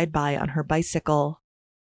Ireland ride by on her bicycle.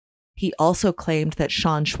 He also claimed that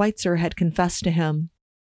Sean Schweitzer had confessed to him.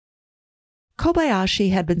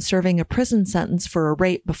 Kobayashi had been serving a prison sentence for a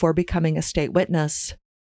rape before becoming a state witness.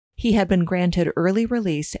 He had been granted early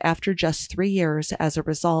release after just 3 years as a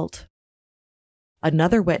result.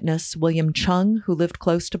 Another witness, William Chung, who lived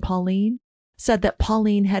close to Pauline, said that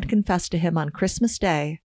Pauline had confessed to him on Christmas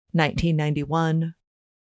Day, 1991.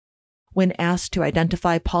 When asked to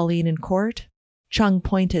identify Pauline in court, Chung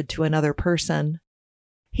pointed to another person.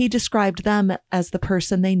 He described them as the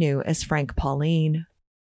person they knew as Frank Pauline.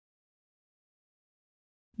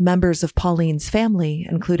 Members of Pauline's family,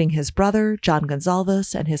 including his brother, John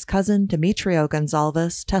Gonzalez, and his cousin, Demetrio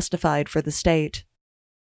Gonzalez, testified for the state.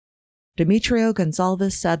 Demetrio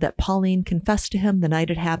Gonzalez said that Pauline confessed to him the night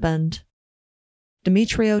it happened.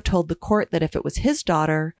 Demetrio told the court that if it was his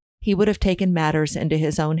daughter, he would have taken matters into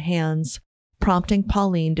his own hands, prompting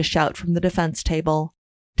Pauline to shout from the defense table,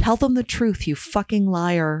 "Tell them the truth, you fucking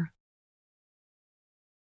liar."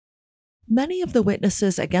 Many of the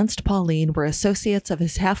witnesses against Pauline were associates of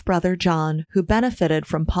his half-brother John, who benefited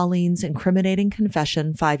from Pauline's incriminating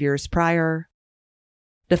confession 5 years prior.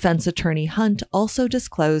 Defense attorney Hunt also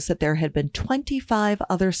disclosed that there had been 25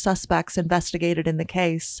 other suspects investigated in the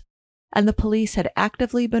case, and the police had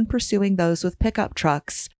actively been pursuing those with pickup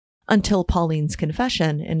trucks until Pauline's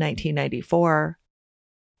confession in 1994.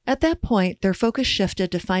 At that point, their focus shifted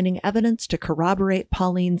to finding evidence to corroborate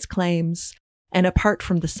Pauline's claims, and apart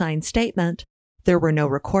from the signed statement, there were no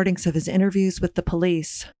recordings of his interviews with the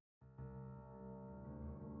police.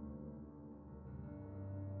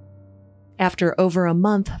 After over a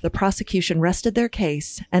month, the prosecution rested their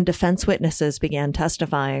case, and defense witnesses began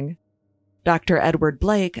testifying. Dr. Edward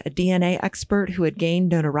Blake, a DNA expert who had gained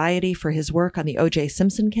notoriety for his work on the O.J.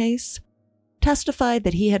 Simpson case, testified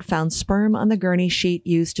that he had found sperm on the gurney sheet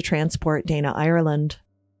used to transport Dana Ireland.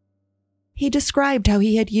 He described how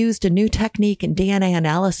he had used a new technique in DNA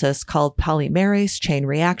analysis called polymerase chain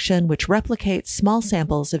reaction, which replicates small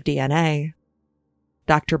samples of DNA.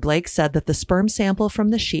 Dr. Blake said that the sperm sample from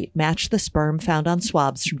the sheet matched the sperm found on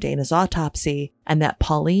swabs from Dana's autopsy, and that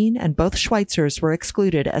Pauline and both Schweitzers were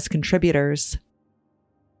excluded as contributors.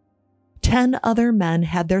 10 other men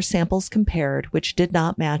had their samples compared, which did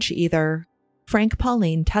not match either. Frank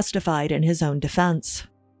Pauline testified in his own defense.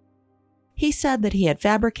 He said that he had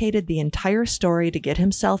fabricated the entire story to get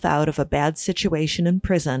himself out of a bad situation in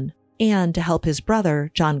prison and to help his brother,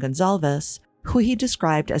 John Gonzalez, who he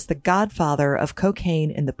described as the godfather of cocaine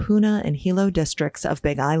in the Puna and Hilo districts of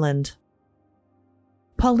Big Island.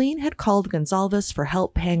 Pauline had called Gonzalez for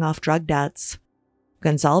help paying off drug debts.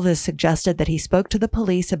 Gonzalez suggested that he spoke to the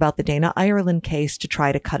police about the Dana Ireland case to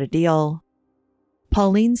try to cut a deal.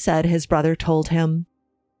 Pauline said his brother told him,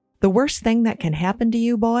 "The worst thing that can happen to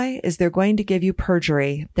you, boy, is they're going to give you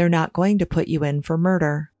perjury. They're not going to put you in for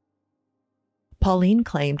murder." Pauline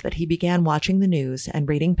claimed that he began watching the news and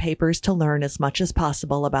reading papers to learn as much as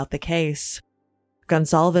possible about the case.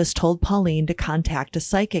 Gonzalez told Pauline to contact a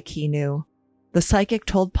psychic he knew. The psychic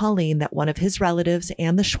told Pauline that one of his relatives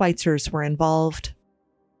and the Schweitzers were involved.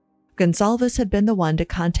 Gonsalves had been the one to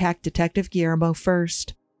contact Detective Guillermo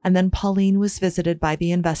first, and then Pauline was visited by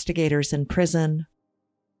the investigators in prison.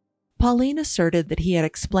 Pauline asserted that he had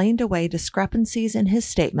explained away discrepancies in his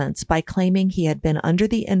statements by claiming he had been under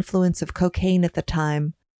the influence of cocaine at the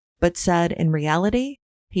time, but said in reality,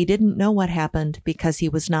 he didn't know what happened because he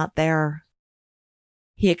was not there.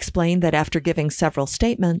 He explained that after giving several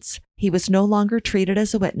statements, he was no longer treated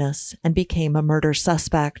as a witness and became a murder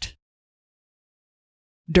suspect.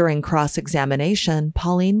 During cross-examination,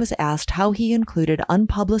 Pauline was asked how he included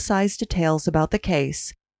unpublicized details about the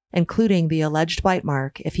case, including the alleged bite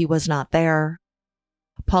mark, if he was not there.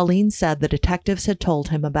 Pauline said the detectives had told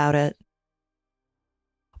him about it.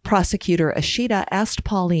 Prosecutor Ashita asked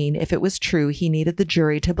Pauline if it was true he needed the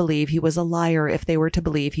jury to believe he was a liar if they were to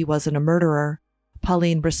believe he wasn't a murderer.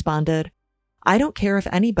 Pauline responded, "I don't care if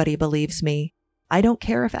anybody believes me. I don't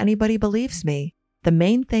care if anybody believes me. The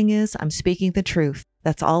main thing is I'm speaking the truth.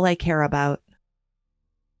 That's all I care about."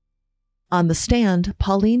 On the stand,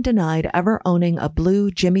 Pauline denied ever owning a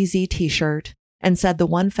blue Jimmy Z t-shirt and said the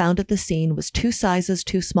one found at the scene was 2 sizes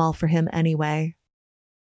too small for him anyway.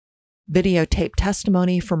 Videotaped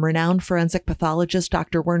testimony from renowned forensic pathologist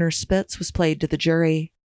Dr. Werner Spitz was played to the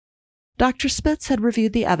jury. Dr. Spitz had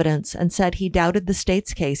reviewed the evidence and said he doubted the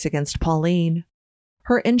state's case against Pauline.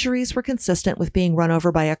 Her injuries were consistent with being run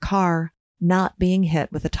over by a car, not being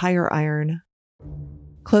hit with a tire iron.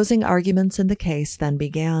 Closing arguments in the case then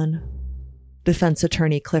began. Defense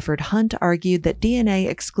attorney Clifford Hunt argued that DNA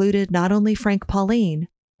excluded not only Frank Pauline,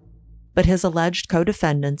 but his alleged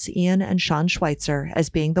co-defendants Ian and Sean Schweitzer as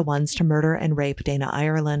being the ones to murder and rape Dana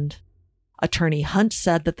Ireland. Attorney Hunt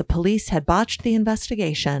said that the police had botched the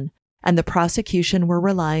investigation and the prosecution were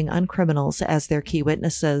relying on criminals as their key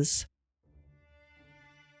witnesses.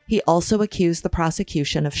 He also accused the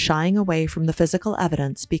prosecution of shying away from the physical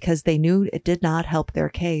evidence because they knew it did not help their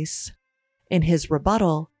case. In his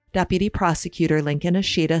rebuttal, Deputy Prosecutor Lincoln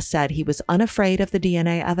Ashita said he was unafraid of the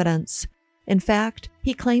DNA evidence. In fact,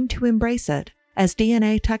 he claimed to embrace it, as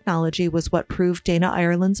DNA technology was what proved Dana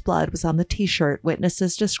Ireland's blood was on the t-shirt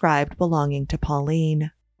witnesses described belonging to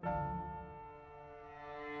Pauline.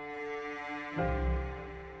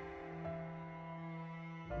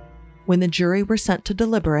 When the jury were sent to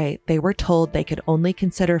deliberate, they were told they could only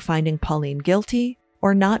consider finding Pauline guilty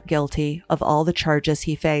or not guilty of all the charges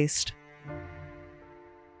he faced.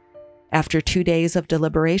 After 2 days of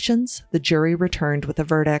deliberations, the jury returned with a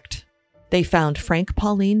verdict. They found Frank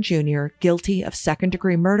Pauline Jr. guilty of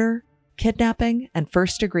second-degree murder, kidnapping, and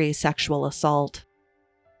first-degree sexual assault.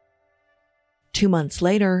 2 months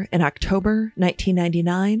later, in October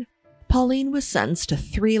 1999, Pauline was sentenced to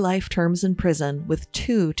 3 life terms in prison, with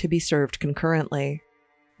 2 to be served concurrently.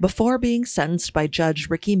 Before being sentenced by Judge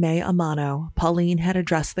Ricky May Amano, Pauline had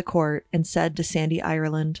addressed the court and said to Sandy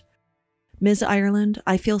Ireland, "Ms. Ireland,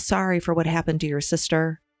 I feel sorry for what happened to your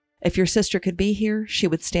sister. If your sister could be here, she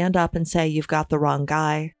would stand up and say you've got the wrong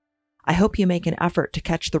guy. I hope you make an effort to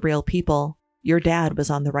catch the real people. Your dad was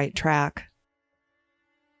on the right track."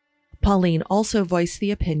 Pauline also voiced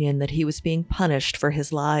the opinion that he was being punished for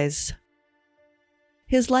his lies.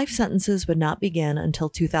 His life sentences would not begin until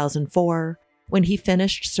 2004, when he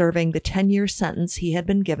finished serving the 10-year sentence he had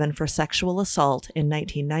been given for sexual assault in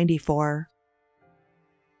 1994.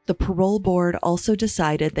 The parole board also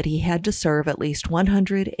decided that he had to serve at least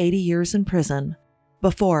 180 years in prison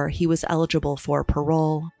before he was eligible for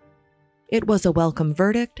parole. It was a welcome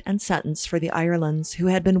verdict and sentence for the Irelands, who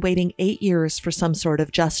had been waiting 8 years for some sort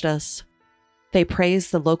of justice. They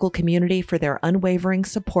praised the local community for their unwavering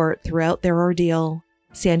support throughout their ordeal.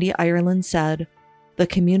 Sandy Ireland said, "The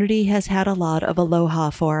community has had a lot of aloha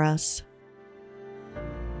for us."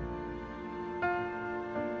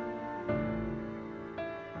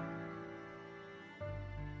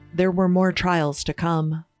 There were more trials to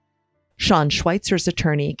come. Sean Schweitzer's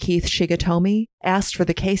attorney, Keith Shigatomi, asked for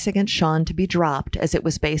the case against Sean to be dropped as it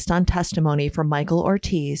was based on testimony from Michael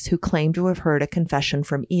Ortiz, who claimed to have heard a confession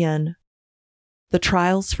from Ian. The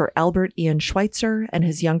trials for Albert Ian Schweitzer and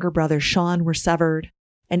his younger brother Sean were severed,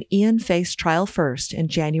 and Ian faced trial first in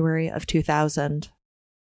January of 2000.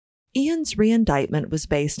 Ian's re-indictment was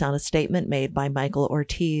based on a statement made by Michael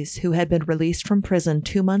Ortiz, who had been released from prison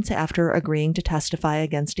 2 months after agreeing to testify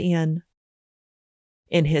against Ian.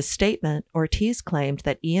 In his statement, Ortiz claimed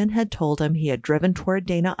that Ian had told him he had driven toward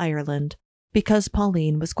Dana Ireland because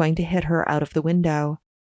Pauline was going to hit her out of the window,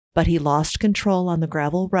 but he lost control on the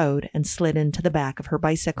gravel road and slid into the back of her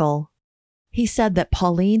bicycle. He said that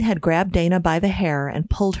Pauline had grabbed Dana by the hair and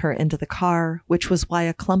pulled her into the car, which was why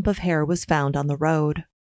a clump of hair was found on the road.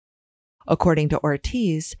 According to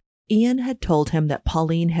Ortiz, Ian had told him that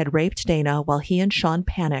Pauline had raped Dana while he and Sean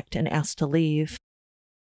panicked and asked to leave.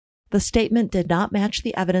 The statement did not match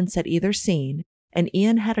the evidence at either scene, and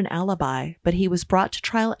Ian had an alibi, but he was brought to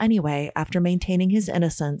trial anyway after maintaining his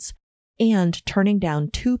innocence and turning down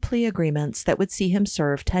 2 plea agreements that would see him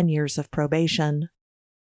serve 10 years of probation.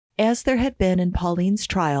 As there had been in Pauline's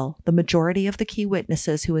trial, the majority of the key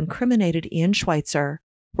witnesses who incriminated Ian Schweitzer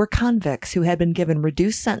were convicts who had been given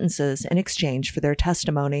reduced sentences in exchange for their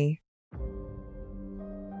testimony.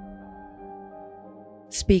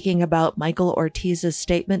 Speaking about Michael Ortiz's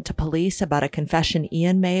statement to police about a confession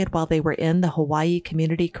Ian made while they were in the Hawaii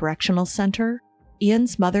Community Correctional Center,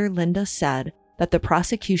 Ian's mother, Linda, said that the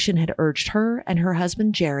prosecution had urged her and her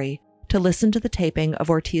husband, Jerry, to listen to the taping of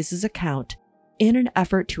Ortiz's account in an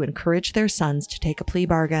effort to encourage their sons to take a plea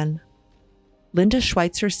bargain. Linda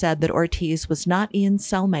Schweitzer said that Ortiz was not Ian's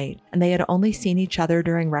cellmate, and they had only seen each other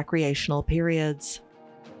during recreational periods.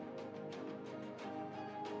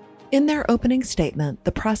 In their opening statement,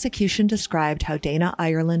 the prosecution described how Dana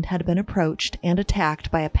Ireland had been approached and attacked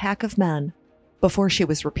by a pack of men before she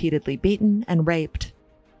was repeatedly beaten and raped.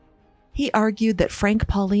 He argued that Frank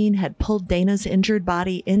Pauline had pulled Dana's injured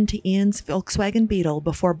body into Ian's Volkswagen Beetle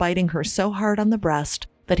before biting her so hard on the breast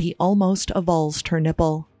that he almost avulsed her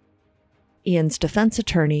nipple. Ian's defense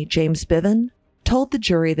attorney, James Biven, told the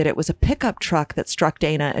jury that it was a pickup truck that struck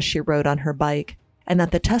Dana as she rode on her bike, and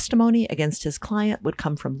that the testimony against his client would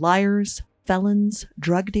come from liars, felons,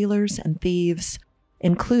 drug dealers, and thieves,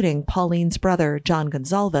 including Pauline's brother, John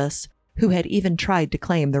Gonsalves, who had even tried to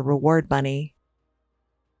claim the reward money.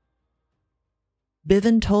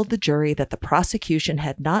 Biven told the jury that the prosecution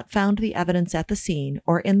had not found the evidence at the scene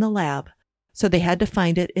or in the lab, so they had to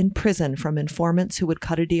find it in prison from informants who would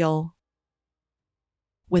cut a deal.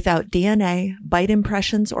 Without DNA, bite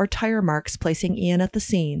impressions, or tire marks placing Ian at the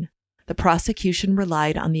scene, the prosecution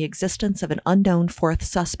relied on the existence of an unknown fourth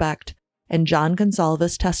suspect, and John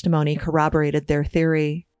Gonsalves' testimony corroborated their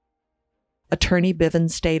theory. Attorney Biven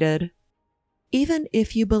stated, "Even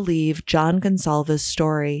if you believe John Gonsalves'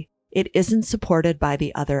 story, it isn't supported by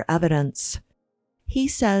the other evidence. He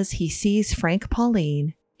says he sees Frank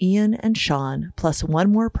Pauline, Ian, and Sean, plus one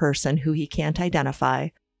more person who he can't identify,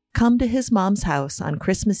 come to his mom's house on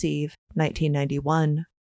Christmas Eve, 1991.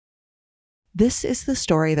 This is the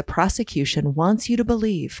story the prosecution wants you to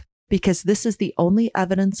believe because this is the only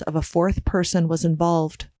evidence of a fourth person was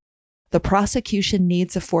involved. The prosecution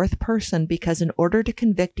needs a fourth person because in order to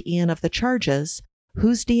convict Ian of the charges,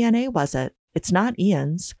 whose DNA was it? It's not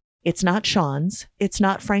Ian's. It's not Sean's. It's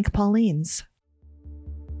not Frank Pauline's."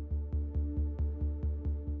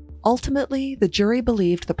 Ultimately, the jury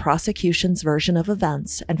believed the prosecution's version of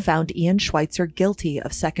events and found Ian Schweitzer guilty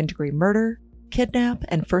of second-degree murder, kidnap,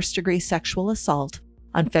 and first-degree sexual assault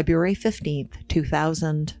on February 15,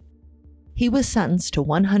 2000. He was sentenced to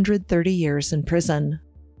 130 years in prison.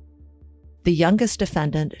 The youngest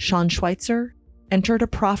defendant, Sean Schweitzer, entered a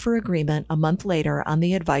proffer agreement a month later on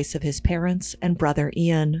the advice of his parents and brother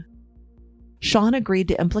Ian. Sean agreed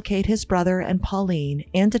to implicate his brother and Pauline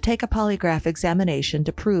and to take a polygraph examination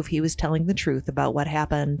to prove he was telling the truth about what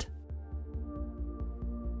happened.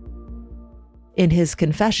 In his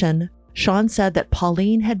confession, Sean said that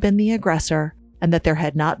Pauline had been the aggressor and that there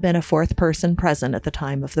had not been a fourth person present at the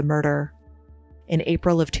time of the murder. In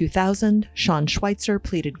April of 2000, Sean Schweitzer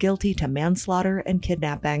pleaded guilty to manslaughter and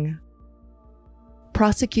kidnapping.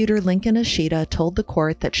 Prosecutor Lincoln Ashita told the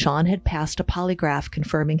court that Sean had passed a polygraph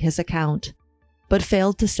confirming his account, but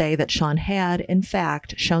failed to say that Sean had, in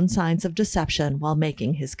fact, shown signs of deception while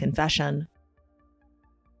making his confession.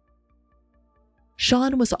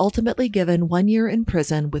 Sean was ultimately given 1 year in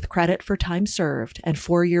prison with credit for time served and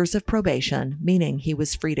 4 years of probation, meaning he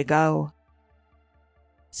was free to go.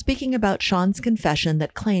 Speaking about Sean's confession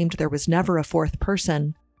that claimed there was never a fourth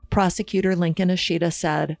person, prosecutor Lincoln Ashita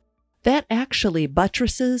said, "That actually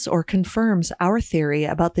buttresses or confirms our theory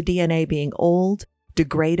about the DNA being old,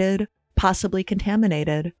 degraded, possibly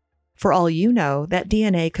contaminated. For all you know, that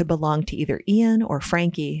DNA could belong to either Ian or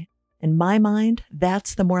Frankie. In my mind,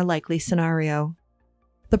 that's the more likely scenario."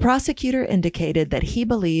 The prosecutor indicated that he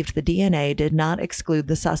believed the DNA did not exclude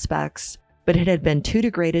the suspects, but it had been too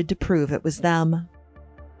degraded to prove it was them.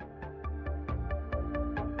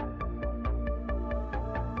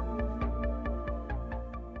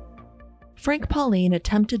 Frank Pauline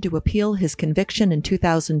attempted to appeal his conviction in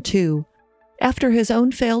 2002. After his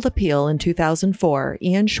own failed appeal in 2004,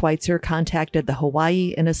 Ian Schweitzer contacted the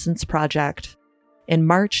Hawaii Innocence Project. In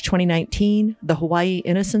March 2019, the Hawaii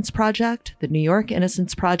Innocence Project, the New York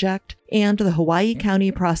Innocence Project, and the Hawaii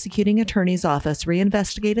County Prosecuting Attorney's Office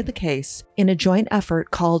reinvestigated the case in a joint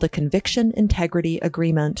effort called a Conviction Integrity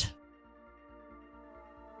Agreement.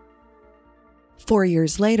 4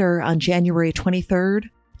 years later, on January 23,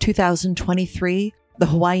 2023, the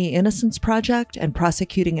Hawaii Innocence Project and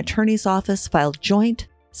Prosecuting Attorney's Office filed joint,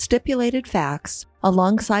 stipulated facts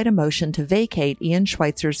alongside a motion to vacate Ian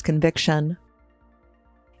Schweitzer's conviction.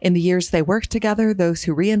 In the years they worked together, those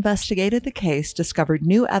who reinvestigated the case discovered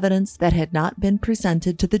new evidence that had not been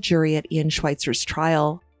presented to the jury at Ian Schweitzer's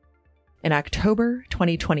trial. In October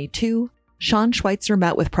 2022, Sean Schweitzer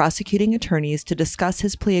met with prosecuting attorneys to discuss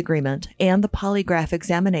his plea agreement and the polygraph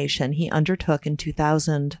examination he undertook in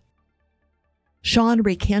 2000. Sean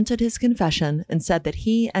recanted his confession and said that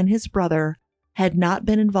he and his brother had not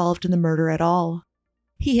been involved in the murder at all.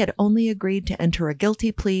 He had only agreed to enter a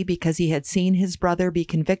guilty plea because he had seen his brother be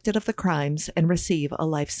convicted of the crimes and receive a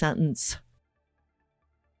life sentence.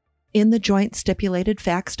 In the joint stipulated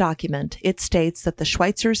facts document, it states that the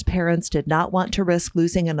Schweitzers' parents did not want to risk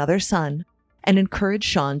losing another son and encouraged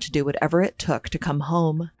Sean to do whatever it took to come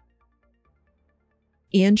home.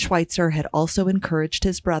 Ian Schweitzer had also encouraged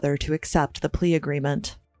his brother to accept the plea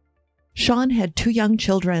agreement. Sean had 2 young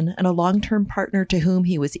children and a long-term partner to whom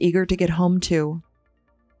he was eager to get home to.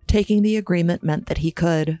 Taking the agreement meant that he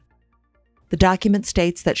could. The document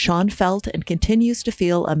states that Sean felt and continues to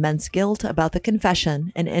feel immense guilt about the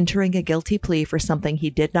confession and entering a guilty plea for something he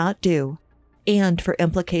did not do, and for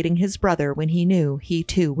implicating his brother when he knew he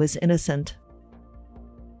too was innocent.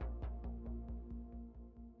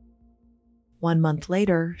 1 month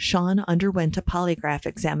later, Sean underwent a polygraph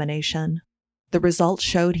examination. The results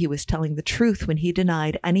showed he was telling the truth when he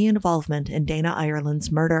denied any involvement in Dana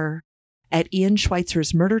Ireland's murder. At Ian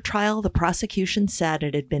Schweitzer's murder trial, the prosecution said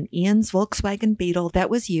it had been Ian's Volkswagen Beetle that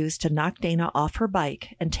was used to knock Dana off her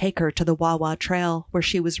bike and take her to the Wawa Trail, where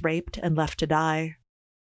she was raped and left to die.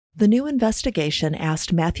 The new investigation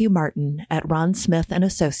asked Matthew Martin at Ron Smith and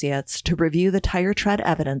Associates to review the tire tread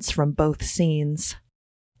evidence from both scenes.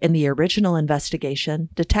 In the original investigation,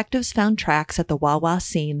 detectives found tracks at the Wawa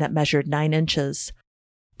scene that measured 9 inches.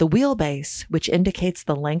 The wheelbase, which indicates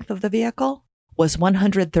the length of the vehicle, was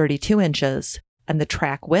 132 inches, and the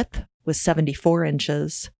track width was 74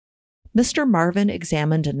 inches. Mr. Marvin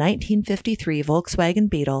examined a 1953 Volkswagen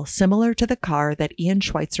Beetle similar to the car that Ian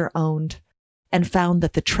Schweitzer owned, and found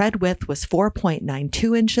that the tread width was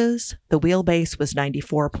 4.92 inches, the wheelbase was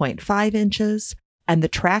 94.5 inches, and the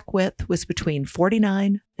track width was between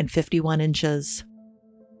 49 and 51 inches.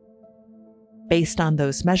 Based on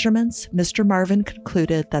those measurements, Mr. Marvin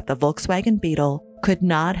concluded that the Volkswagen Beetle could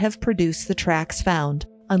not have produced the tracks found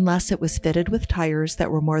unless it was fitted with tires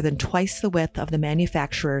that were more than twice the width of the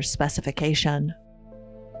manufacturer's specification.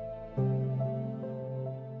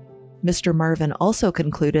 Mr. Marvin also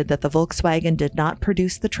concluded that the Volkswagen did not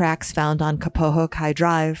produce the tracks found on Kapoho Kai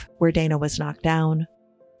Drive, where Dana was knocked down,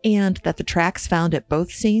 and that the tracks found at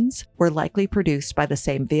both scenes were likely produced by the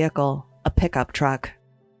same vehicle, a pickup truck.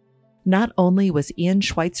 Not only was Ian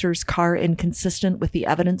Schweitzer's car inconsistent with the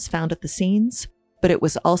evidence found at the scenes, but it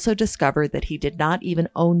was also discovered that he did not even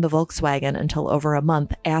own the Volkswagen until over a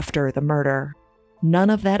month after the murder. None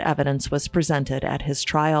of that evidence was presented at his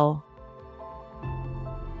trial.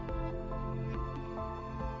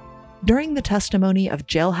 During the testimony of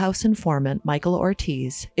jailhouse informant Michael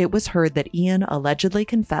Ortiz, it was heard that Ian allegedly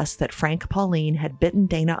confessed that Frank Pauline had bitten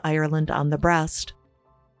Dana Ireland on the breast.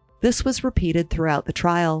 This was repeated throughout the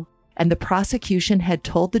trial, and the prosecution had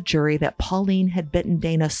told the jury that Pauline had bitten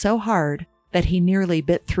Dana so hard that he nearly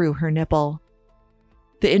bit through her nipple.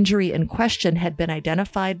 The injury in question had been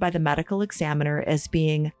identified by the medical examiner as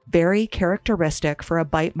being very characteristic for a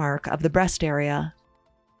bite mark of the breast area.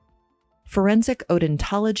 Forensic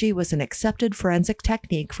odontology was an accepted forensic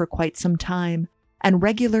technique for quite some time and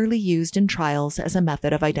regularly used in trials as a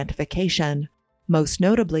method of identification, most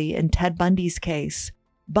notably in Ted Bundy's case,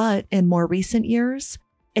 but in more recent years,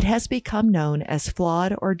 it has become known as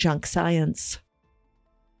flawed or junk science.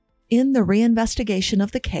 In the reinvestigation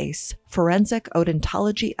of the case, forensic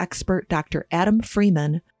odontology expert Dr. Adam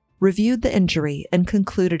Freeman reviewed the injury and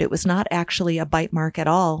concluded it was not actually a bite mark at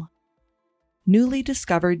all. Newly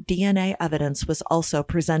discovered DNA evidence was also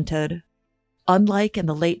presented. Unlike in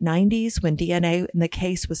the late 90s when DNA in the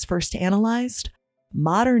case was first analyzed,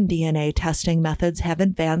 modern DNA testing methods have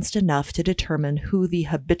advanced enough to determine who the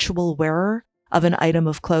habitual wearer of an item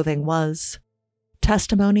of clothing was.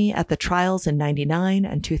 Testimony at the trials in 1999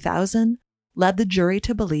 and 2000 led the jury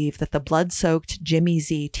to believe that the blood-soaked Jimmy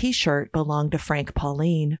Z t-shirt belonged to Frank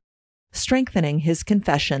Pauline, strengthening his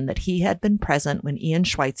confession that he had been present when Ian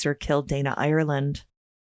Schweitzer killed Dana Ireland.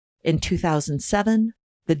 In 2007,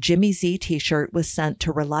 the Jimmy Z t-shirt was sent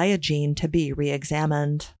to Reliagene to be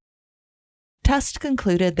re-examined. Tests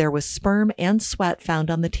concluded there was sperm and sweat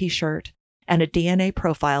found on the t-shirt, and a DNA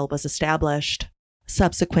profile was established.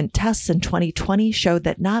 Subsequent tests in 2020 showed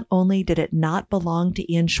that not only did it not belong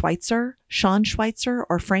to Ian Schweitzer, Sean Schweitzer,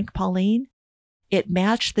 or Frank Pauline, it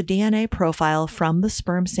matched the DNA profile from the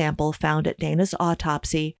sperm sample found at Dana's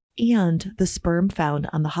autopsy and the sperm found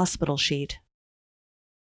on the hospital sheet.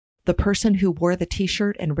 The person who wore the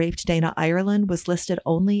t-shirt and raped Dana Ireland was listed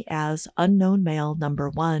only as Unknown Male Number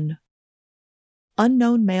 1.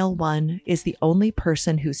 Unknown Male 1 is the only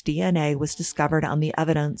person whose DNA was discovered on the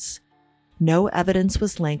evidence. No evidence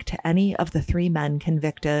was linked to any of the 3 men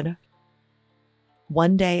convicted.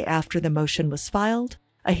 One day after the motion was filed,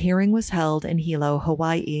 a hearing was held in Hilo,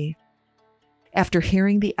 Hawaii. After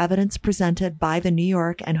hearing the evidence presented by the New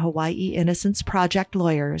York and Hawaii Innocence Project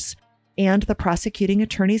lawyers and the prosecuting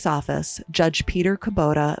attorney's office, Judge Peter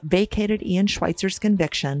Kubota vacated Ian Schweitzer's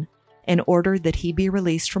conviction and ordered that he be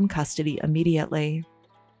released from custody immediately.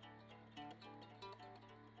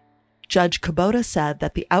 Judge Kubota said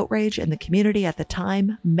that the outrage in the community at the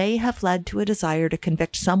time may have led to a desire to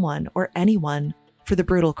convict someone or anyone for the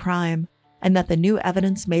brutal crime, and that the new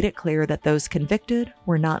evidence made it clear that those convicted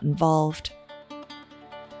were not involved.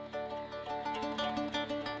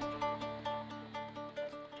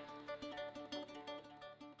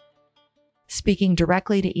 Speaking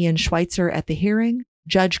directly to Ian Schweitzer at the hearing,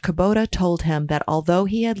 Judge Kubota told him that although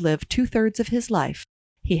he had lived 2/3 of his life,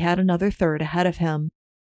 he had another third ahead of him.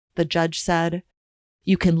 The judge said,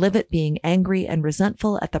 "You can live it being angry and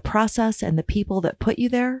resentful at the process and the people that put you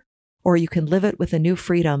there, or you can live it with a new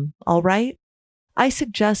freedom, all right? I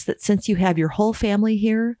suggest that since you have your whole family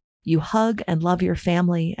here, you hug and love your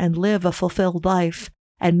family and live a fulfilled life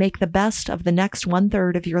and make the best of the next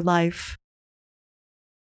 1/3 of your life."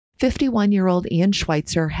 51-year-old Ian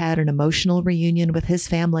Schweitzer had an emotional reunion with his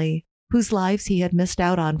family, whose lives he had missed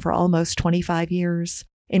out on for almost 25 years,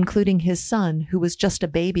 including his son, who was just a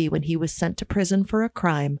baby when he was sent to prison for a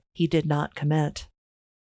crime he did not commit.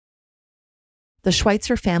 The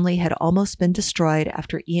Schweitzer family had almost been destroyed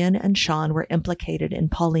after Ian and Sean were implicated in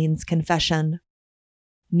Pauline's confession.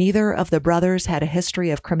 Neither of the brothers had a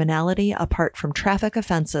history of criminality apart from traffic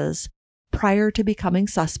offenses prior to becoming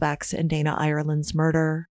suspects in Dana Ireland's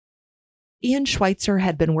murder. Ian Schweitzer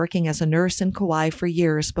had been working as a nurse in Kauai for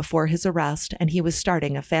years before his arrest, and he was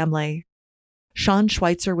starting a family. Sean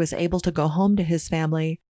Schweitzer was able to go home to his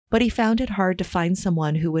family, but he found it hard to find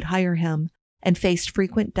someone who would hire him and faced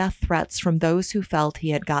frequent death threats from those who felt he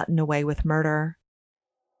had gotten away with murder.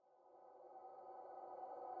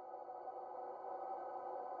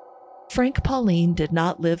 Frank Pauline did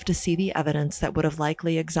not live to see the evidence that would have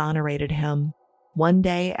likely exonerated him. One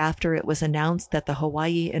day after it was announced that the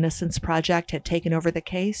Hawaii Innocence Project had taken over the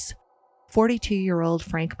case, 42-year-old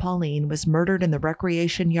Frank Pauline was murdered in the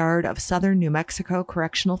recreation yard of Southern New Mexico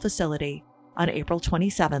Correctional Facility on April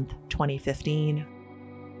 27, 2015.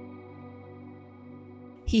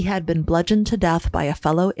 He had been bludgeoned to death by a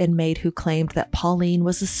fellow inmate who claimed that Pauline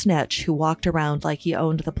was a snitch who walked around like he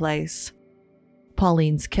owned the place.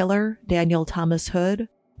 Pauline's killer, Daniel Thomas Hood,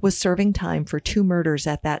 was serving time for 2 murders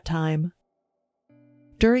at that time.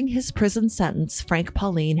 During his prison sentence, Frank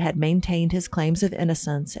Pauline had maintained his claims of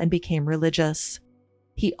innocence and became religious.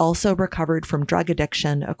 He also recovered from drug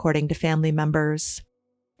addiction, according to family members.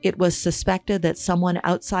 It was suspected that someone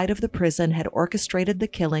outside of the prison had orchestrated the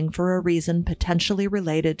killing for a reason potentially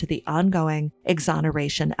related to the ongoing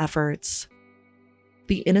exoneration efforts.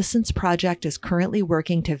 The Innocence Project is currently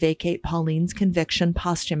working to vacate Pauline's conviction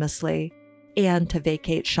posthumously and to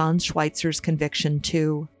vacate Sean Schweitzer's conviction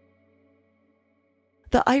too.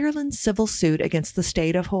 The Ireland civil suit against the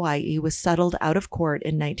state of Hawaii was settled out of court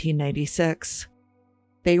in 1996.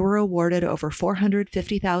 They were awarded over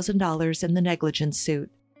 $450,000 in the negligence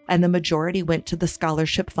suit, and the majority went to the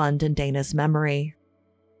scholarship fund in Dana's memory.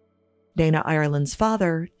 Dana Ireland's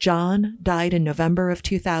father, John, died in November of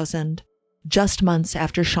 2000, just months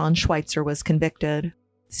after Sean Schweitzer was convicted.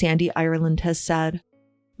 Sandy Ireland has said,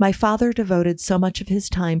 "My father devoted so much of his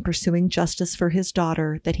time pursuing justice for his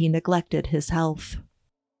daughter that he neglected his health."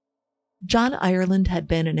 John Ireland had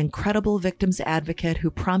been an incredible victims advocate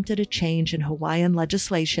who prompted a change in Hawaiian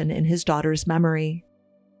legislation in his daughter's memory.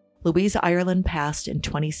 Louise Ireland passed in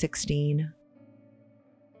 2016.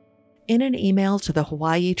 In an email to the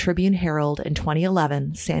Hawaii Tribune-Herald in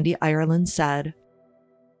 2011, Sandy Ireland said,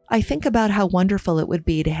 "I think about how wonderful it would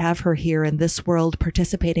be to have her here in this world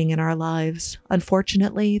participating in our lives.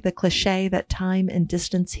 Unfortunately, the cliché that time and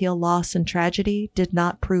distance heal loss and tragedy did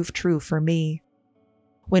not prove true for me.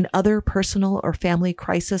 When other personal or family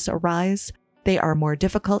crises arise, they are more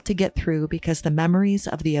difficult to get through because the memories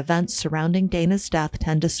of the events surrounding Dana's death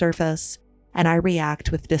tend to surface, and I react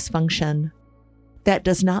with dysfunction. That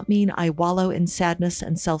does not mean I wallow in sadness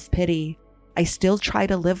and self-pity. I still try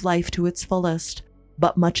to live life to its fullest,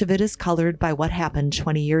 but much of it is colored by what happened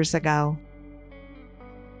 20 years ago.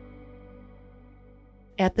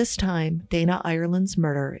 At this time, Dana Ireland's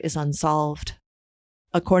murder is unsolved.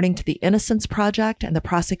 According to the Innocence Project and the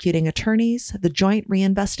prosecuting attorneys, the joint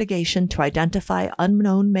reinvestigation to identify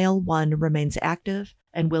unknown male 1 remains active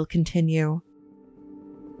and will continue.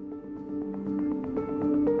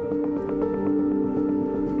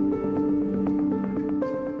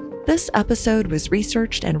 This episode was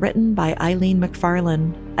researched and written by Eileen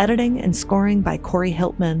McFarlane, editing and scoring by Corey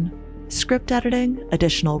Hiltman, script editing,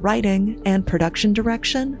 additional writing, and production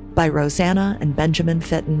direction by Rosanna and Benjamin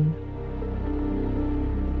Fitton.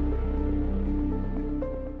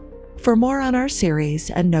 For more on our series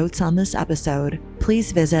and notes on this episode,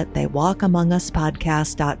 please visit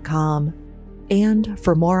theywalkamonguspodcast.com. And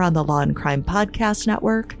for more on the Law and Crime Podcast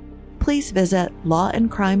Network, please visit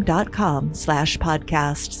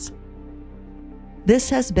lawandcrime.com/podcasts. This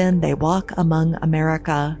has been They Walk Among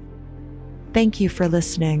America. Thank you for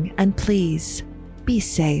listening, and please be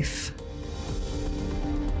safe.